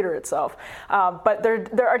the computer itself. But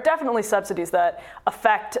there are definitely subsidies that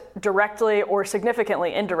affect directly or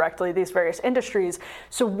significantly indirectly these various industries.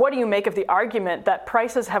 So what do you make of the argument that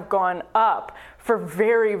prices have gone up for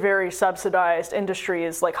very, very subsidized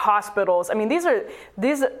industries like hospitals? I mean, these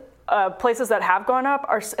places that have gone up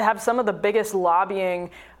have some of the biggest lobbying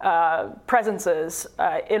presences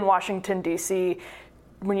in Washington, D.C.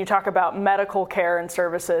 When you talk about medical care and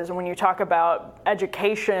services, and when you talk about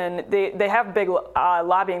education, they have big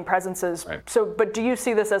lobbying presences. Right. So, but do you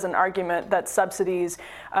see this as an argument that subsidies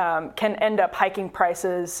can end up hiking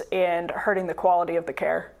prices and hurting the quality of the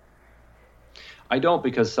care? I don't,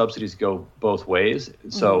 because subsidies go both ways.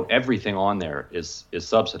 So everything on there is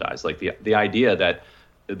subsidized. Like the idea that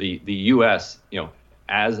the U.S.,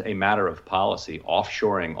 as a matter of policy,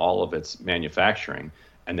 offshoring all of its manufacturing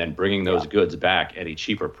and then bringing those goods back at a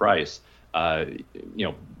cheaper price,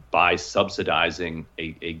 by subsidizing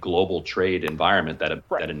a global trade environment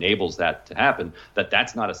that enables that to happen,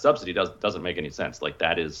 that's not a subsidy doesn't make any sense. Like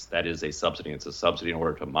that is a subsidy. It's a subsidy in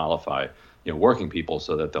order to mollify working people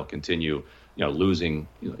so that they'll continue losing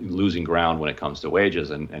ground when it comes to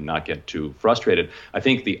wages and not get too frustrated. I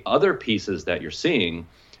think the other pieces that you're seeing,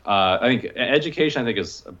 I think education,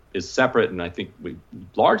 is separate, and I think we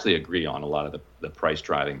largely agree on a lot of the price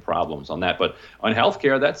driving problems on that. But on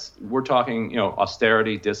healthcare, we're talking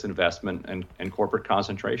austerity, disinvestment, and corporate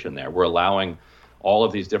concentration there. We're allowing all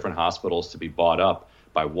of these different hospitals to be bought up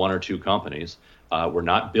by one or two companies. We're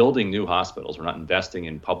not building new hospitals. We're not investing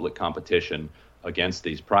in public competition against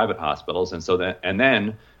these private hospitals, and so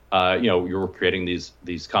then you're creating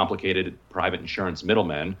these complicated private insurance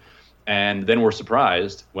middlemen, and then we're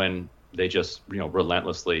surprised when they just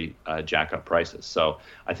relentlessly jack up prices. So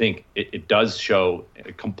I think it does show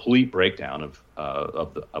a complete breakdown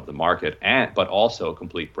of the market, but also a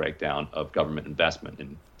complete breakdown of government investment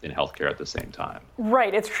in healthcare at the same time.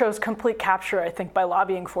 Right. It shows complete capture, I think, by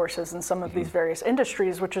lobbying forces in some of these various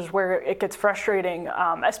industries, which is where it gets frustrating,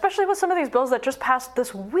 especially with some of these bills that just passed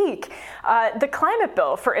this week. The climate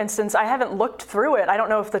bill, for instance, I haven't looked through it. I don't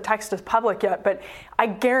know if the text is public yet, but I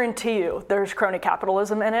guarantee you there's crony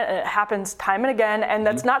capitalism in it, and it happens time and again. And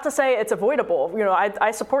that's not to say it's avoidable. I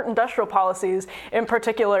support industrial policies, in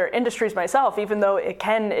particular industries myself, even though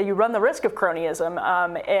you run the risk of cronyism.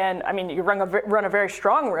 And I mean, you run a very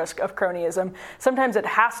strong risk of cronyism. Sometimes it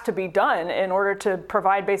has to be done in order to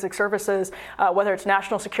provide basic services, whether it's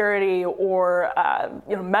national security or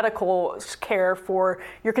medical care for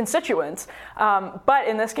your constituents. But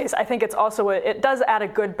in this case, I think it's also it does add a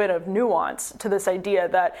good bit of nuance to this idea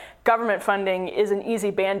that government funding is an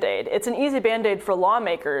easy Band-Aid. It's an easy Band-Aid for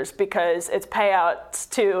lawmakers because it's payouts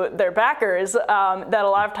to their backers that a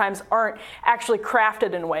lot of times aren't actually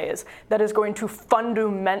crafted in ways that is going to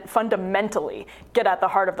fundamentally get at the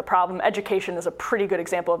heart of the problem. Education is a pretty good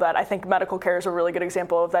example of that. I think medical care is a really good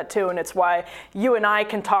example of that too, and it's why you and I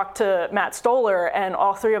can talk to Matt Stoller, and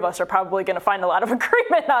all three of us are probably going to find a lot of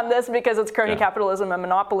agreement on this, because it's crony capitalism and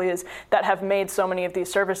monopolies that have made so many of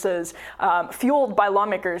these services, fueled by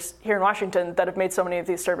lawmakers here in Washington, that have made so many of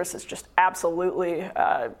these services just absolutely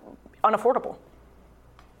unaffordable.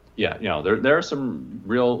 Yeah, there are some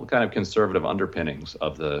real kind of conservative underpinnings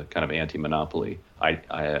of the kind of anti-monopoly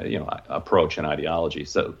approach and ideology.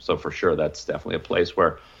 So for sure, that's definitely a place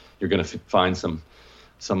where you're going to find some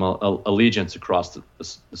allegiance across the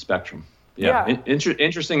spectrum. Yeah.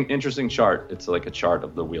 Interesting chart. It's like a chart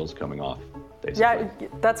of the wheels coming off, basically. Yeah,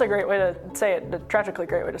 that's a great way to say it. A tragically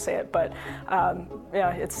great way to say it, but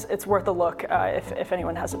it's worth a look if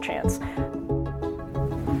anyone has a chance.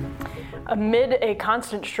 Amid a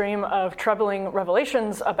constant stream of troubling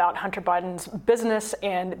revelations about Hunter Biden's business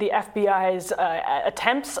and the FBI's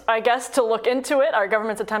attempts, I guess, to look into it, our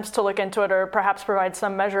government's attempts to look into it or perhaps provide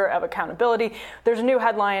some measure of accountability, there's a new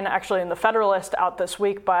headline actually in The Federalist out this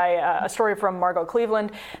week by a story from Margot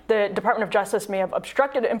Cleveland. The Department of Justice may have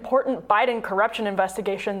obstructed important Biden corruption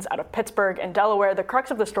investigations out of Pittsburgh and Delaware. The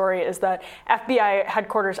crux of the story is that FBI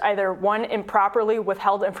headquarters either, one, improperly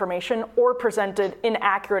withheld information or presented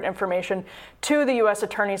inaccurate information to the U.S.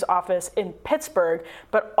 Attorney's Office in Pittsburgh,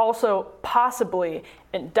 but also possibly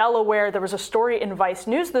in Delaware. There was a story in Vice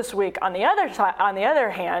News this week on the other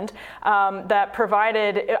hand, that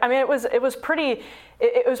provided, I mean, it was pretty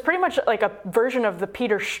much like a version of the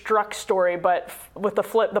Peter Strzok story, but with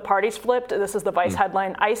the parties flipped. This is the Vice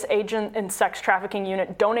headline: ICE agent in sex trafficking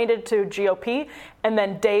unit donated to GOP and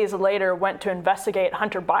then days later went to investigate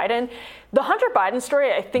Hunter Biden. The Hunter Biden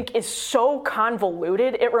story, I think, is so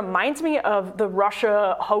convoluted. It reminds me of the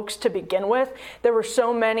Russia hoax to begin with. There were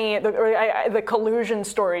so many, the collusion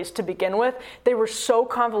stories to begin with. They were so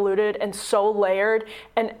convoluted and so layered,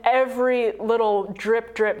 and every little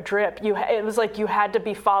drip, it was like you had to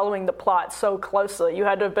be following the plot so closely. You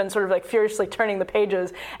had to have been sort of like furiously turning the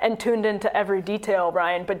pages and tuned into every detail,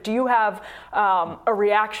 Brian. But do you have a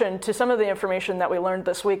reaction to some of the information that we learned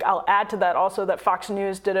this week? I'll add to that also that Fox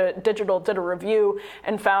News did a review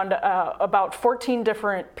and found about 14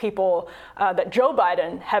 different people that Joe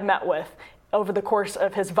Biden had met with over the course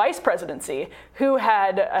of his vice presidency who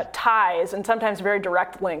had ties and sometimes very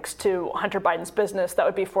direct links to Hunter Biden's business. That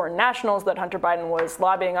would be foreign nationals that Hunter Biden was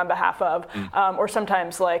lobbying on behalf of, or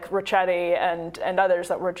sometimes like Ricchetti and others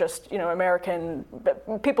that were just, American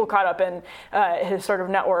people caught up in his sort of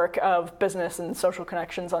network of business and social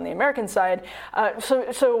connections on the American side.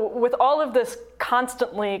 So with all of this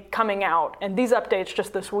constantly coming out and these updates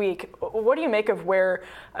just this week, what do you make of where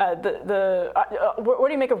the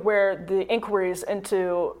inquiries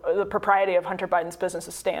into the propriety of Hunter Biden's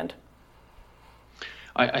businesses stand?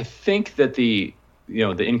 I think that the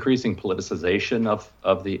increasing politicization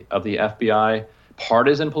of the FBI,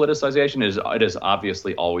 partisan politicization, it has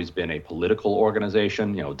obviously always been a political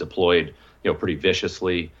organization, deployed pretty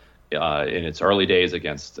viciously in its early days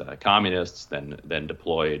against communists, then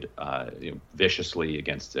deployed viciously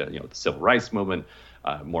against the civil rights movement,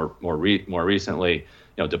 more recently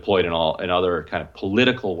deployed in other kind of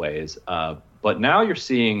political ways. But now you're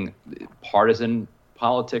seeing partisan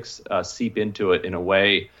politics seep into it in a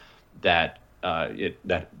way that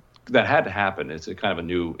that had to happen. It's a kind of a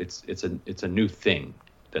new it's a new thing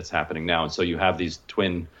that's happening now, and so you have these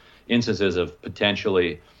twin instances of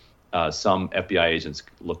potentially some FBI agents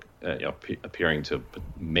appearing to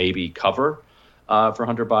maybe cover for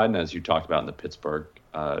Hunter Biden, as you talked about in the Pittsburgh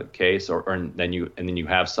case, and then you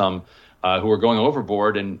have some who are going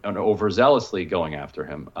overboard and overzealously going after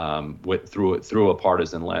him through a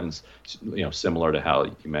partisan lens, similar to how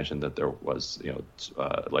you mentioned that there was,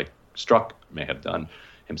 like Strzok may have done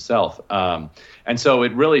himself, and so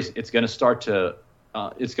it's going to start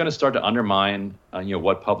to undermine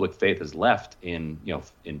what public faith is left in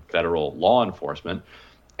federal law enforcement,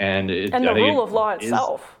 and the rule of law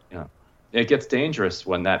itself. It gets dangerous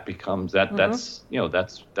when that becomes that. Mm-hmm.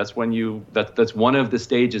 That's when that's one of the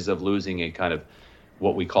stages of losing a kind of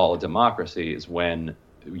what we call a democracy, is when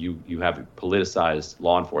you have politicized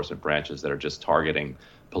law enforcement branches that are just targeting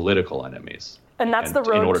political enemies, and that's the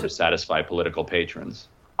road in order to satisfy political patrons.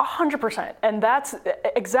 100%. And that's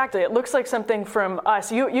exactly, it looks like something from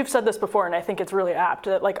us. You've said this before, and I think it's really apt,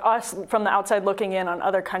 that like us from the outside looking in on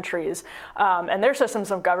other countries and their systems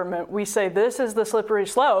of government, we say this is the slippery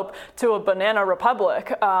slope to a banana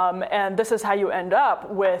republic. And this is how you end up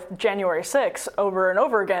with January 6th over and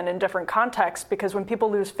over again in different contexts, because when people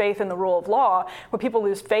lose faith in the rule of law, when people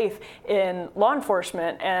lose faith in law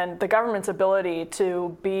enforcement and the government's ability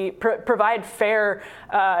to provide fair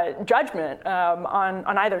judgment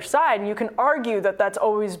on either side, and you can argue that that's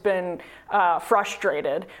always been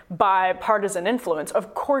frustrated by partisan influence.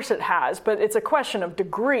 Of course it has, but it's a question of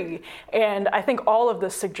degree. And I think all of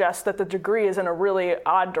this suggests that the degree is in a really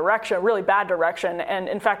odd direction, a really bad direction. And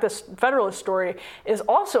in fact, this Federalist story is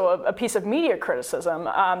also a piece of media criticism.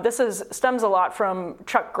 This stems a lot from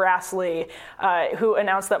Chuck Grassley, who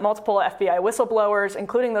announced that multiple FBI whistleblowers,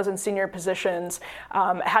 including those in senior positions,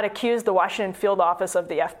 had accused the Washington field office of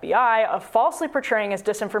the FBI of falsely portraying as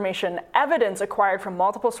disinformation evidence acquired from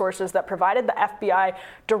multiple sources that provided the FBI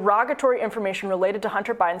derogatory information related to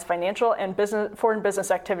Hunter Biden's financial and foreign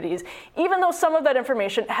business activities, even though some of that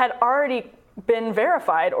information had already been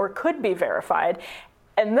verified or could be verified.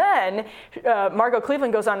 And then Margot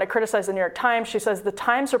Cleveland goes on to criticize the New York Times. She says the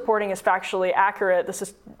Times reporting is factually accurate. This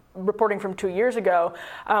is reporting from 2 years ago,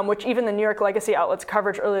 which even the New York legacy outlet's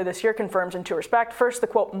coverage earlier this year confirms in two respects. First, the,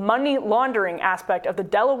 quote, money laundering aspect of the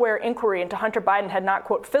Delaware inquiry into Hunter Biden had not,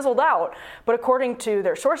 quote, fizzled out, but according to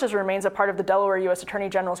their sources, remains a part of the Delaware U.S. Attorney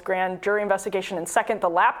General's grand jury investigation. And second, the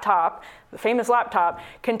laptop, the famous laptop,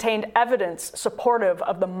 contained evidence supportive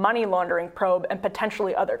of the money laundering probe and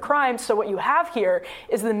potentially other crimes. So what you have here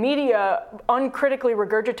is the media uncritically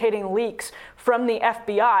regurgitating leaks from the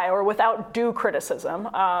FBI, or without due criticism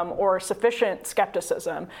or sufficient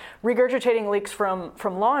skepticism, regurgitating leaks from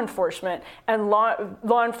law enforcement, and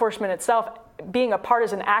law enforcement itself being a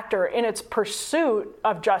partisan actor in its pursuit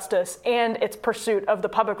of justice and its pursuit of the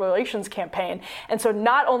public relations campaign. And so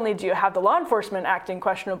not only do you have the law enforcement acting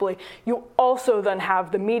questionably, you also then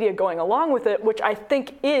have the media going along with it, which I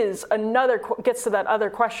think is gets to that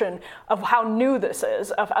other question of how new this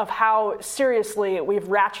is, of how seriously we've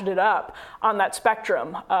ratcheted up on that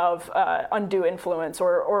spectrum of undue influence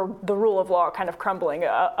or the rule of law kind of crumbling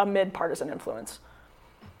amid partisan influence.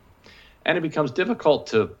 And it becomes difficult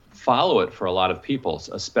to follow it for a lot of people,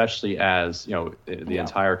 especially as, the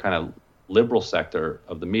entire kind of liberal sector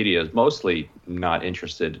of the media is mostly not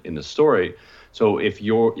interested in the story. So if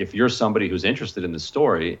you're somebody who's interested in the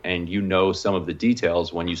story and you know some of the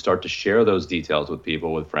details, when you start to share those details with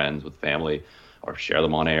people, with friends, with family, or share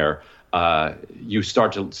them on air, you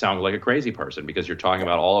start to sound like a crazy person, because you're talking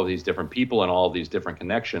about all of these different people and all of these different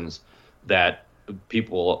connections that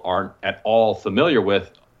people aren't at all familiar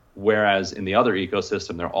with. Whereas in the other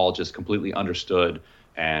ecosystem, they're all just completely understood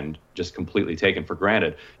and just completely taken for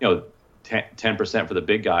granted. 10% for the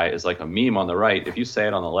big guy is like a meme on the right. If you say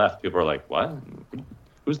it on the left, people are like, what?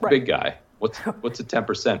 Who's the big guy? What's a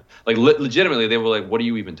 10%? Like legitimately, they were like, what are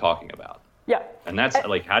you even talking about? Yeah. And that's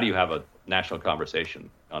like, how do you have a national conversation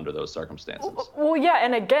under those circumstances? Well, yeah.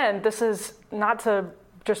 And again, this is not to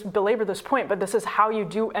just belabor this point, but this is how you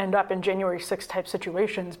do end up in January 6th type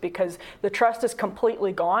situations, because the trust is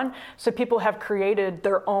completely gone. So people have created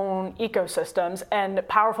their own ecosystems, and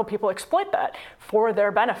powerful people exploit that for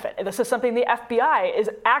their benefit. And this is something the FBI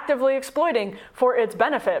is actively exploiting for its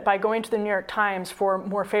benefit by going to the New York Times for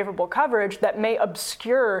more favorable coverage that may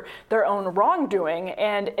obscure their own wrongdoing.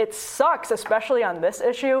 And it sucks, especially on this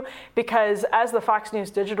issue, because as the Fox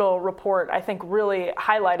News Digital report, I think, really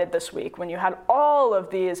highlighted this week, when you had all of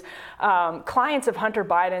these clients of Hunter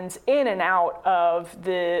Biden's in and out of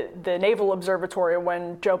the Naval Observatory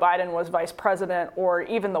when Joe Biden was vice president, or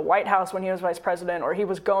even the White House when he was vice president, or he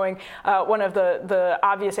was going, one of the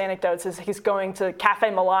obvious anecdotes is he's going to Cafe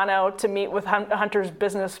Milano to meet with Hunter's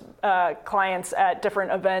business clients at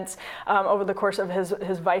different events over the course of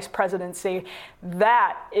his vice presidency.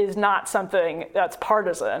 That is not something that's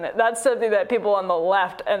partisan. That's something that people on the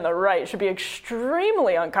left and the right should be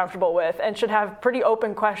extremely uncomfortable with, and should have pretty open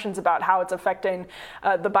questions about how it's affecting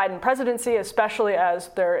the Biden presidency, especially as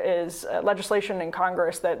there is legislation in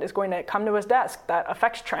Congress that is going to come to his desk that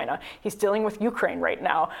affects China. He's dealing with Ukraine right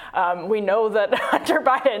now. We know that Hunter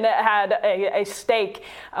Biden had a stake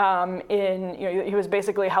in, he was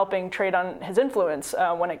basically helping trade on his influence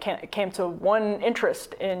when it came to one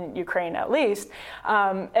interest in Ukraine, at least.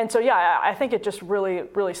 And so, yeah, I think it just really,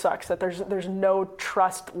 really sucks that there's no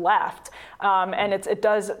trust left. And it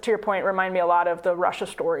does, to your point, remind me a lot of the Russia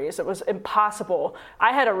stories. It was impossible.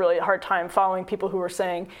 I had a really hard time following people who were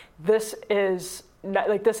saying this is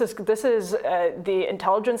the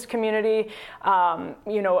intelligence community.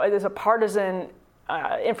 It is a partisan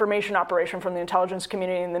information operation from the intelligence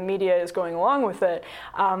community, and the media is going along with it.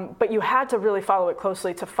 But you had to really follow it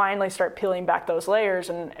closely to finally start peeling back those layers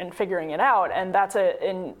and figuring it out. And that's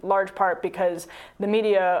in large part because the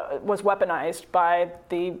media was weaponized by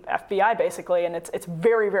the FBI, basically. And it's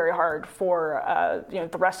very, very hard for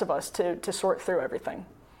the rest of us to sort through everything.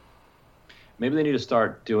 Maybe they need to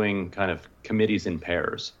start doing kind of committees in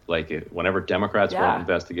pairs. Like whenever Democrats want to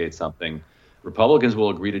investigate something, Republicans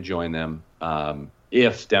will agree to join them.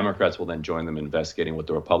 If Democrats will then join them in investigating what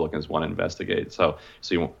the Republicans want to investigate. So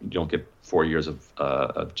you don't get 4 years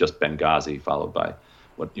of just Benghazi followed by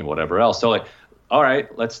whatever else. So all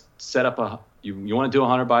right, let's set up you want to do a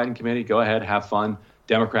Hunter Biden committee? Go ahead, have fun.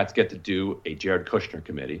 Democrats get to do a Jared Kushner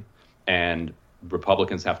committee, and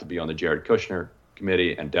Republicans have to be on the Jared Kushner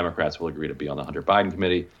committee, and Democrats will agree to be on the Hunter Biden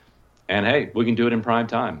committee. And hey, we can do it in prime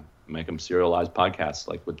time. Make them serialized podcasts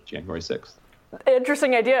like with January 6th.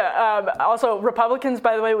 Interesting idea. Also, Republicans,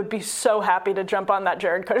 by the way, would be so happy to jump on that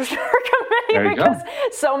Jared Kushner committee because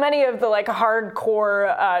so many of the like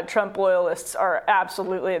hardcore Trump loyalists are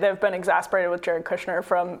they've been exasperated with Jared Kushner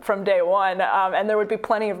from day one, and there would be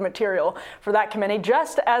plenty of material for that committee,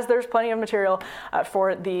 just as there's plenty of material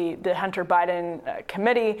for the Hunter Biden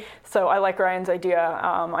committee. So I like Ryan's idea.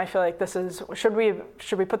 I feel like this is should we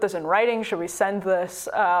put this in writing? Should we send this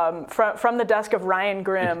from the desk of Ryan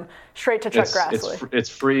Grimm straight to Chuck Grassley? It's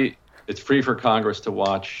free. It's free for Congress to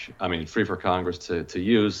watch. I mean, free for Congress to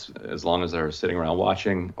use as long as they're sitting around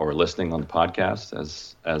watching or listening on the podcast,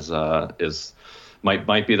 as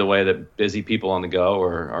might be the way that busy people on the go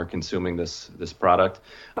are consuming this product.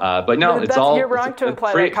 But no, it's all you're wrong to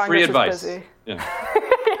imply free, that Congress free advice. Is busy.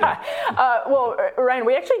 Yeah. Well, Ryan,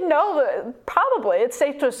 we actually know that probably it's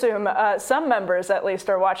safe to assume some members at least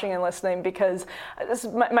are watching and listening, because this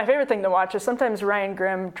is my favorite thing to watch is sometimes Ryan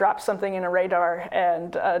Grimm drops something in a radar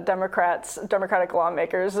and Democratic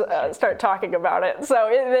lawmakers start talking about it. So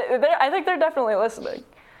I think they're definitely listening.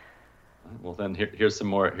 Well, then here's some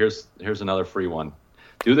more. Here's another free one.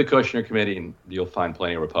 Do the Kushner committee, and you'll find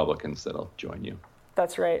plenty of Republicans that'll join you.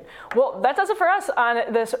 That's right. Well, that does it for us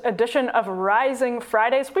on this edition of Rising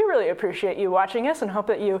Fridays. We really appreciate you watching us and hope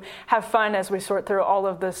that you have fun as we sort through all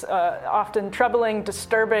of this often troubling,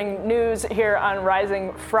 disturbing news here on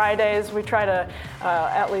Rising Fridays. We try to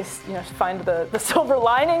at least find the silver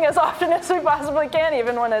lining as often as we possibly can,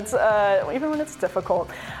 even when it's difficult.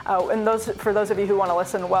 And for those of you who want to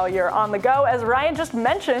listen while you're on the go, as Ryan just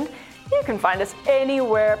mentioned, you can find us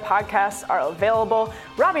anywhere podcasts are available.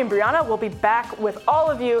 Robbie and Brianna will be back with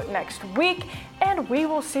all of you next week, and we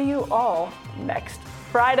will see you all next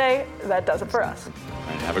Friday. That does it for us. All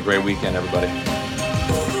right, have a great weekend, everybody.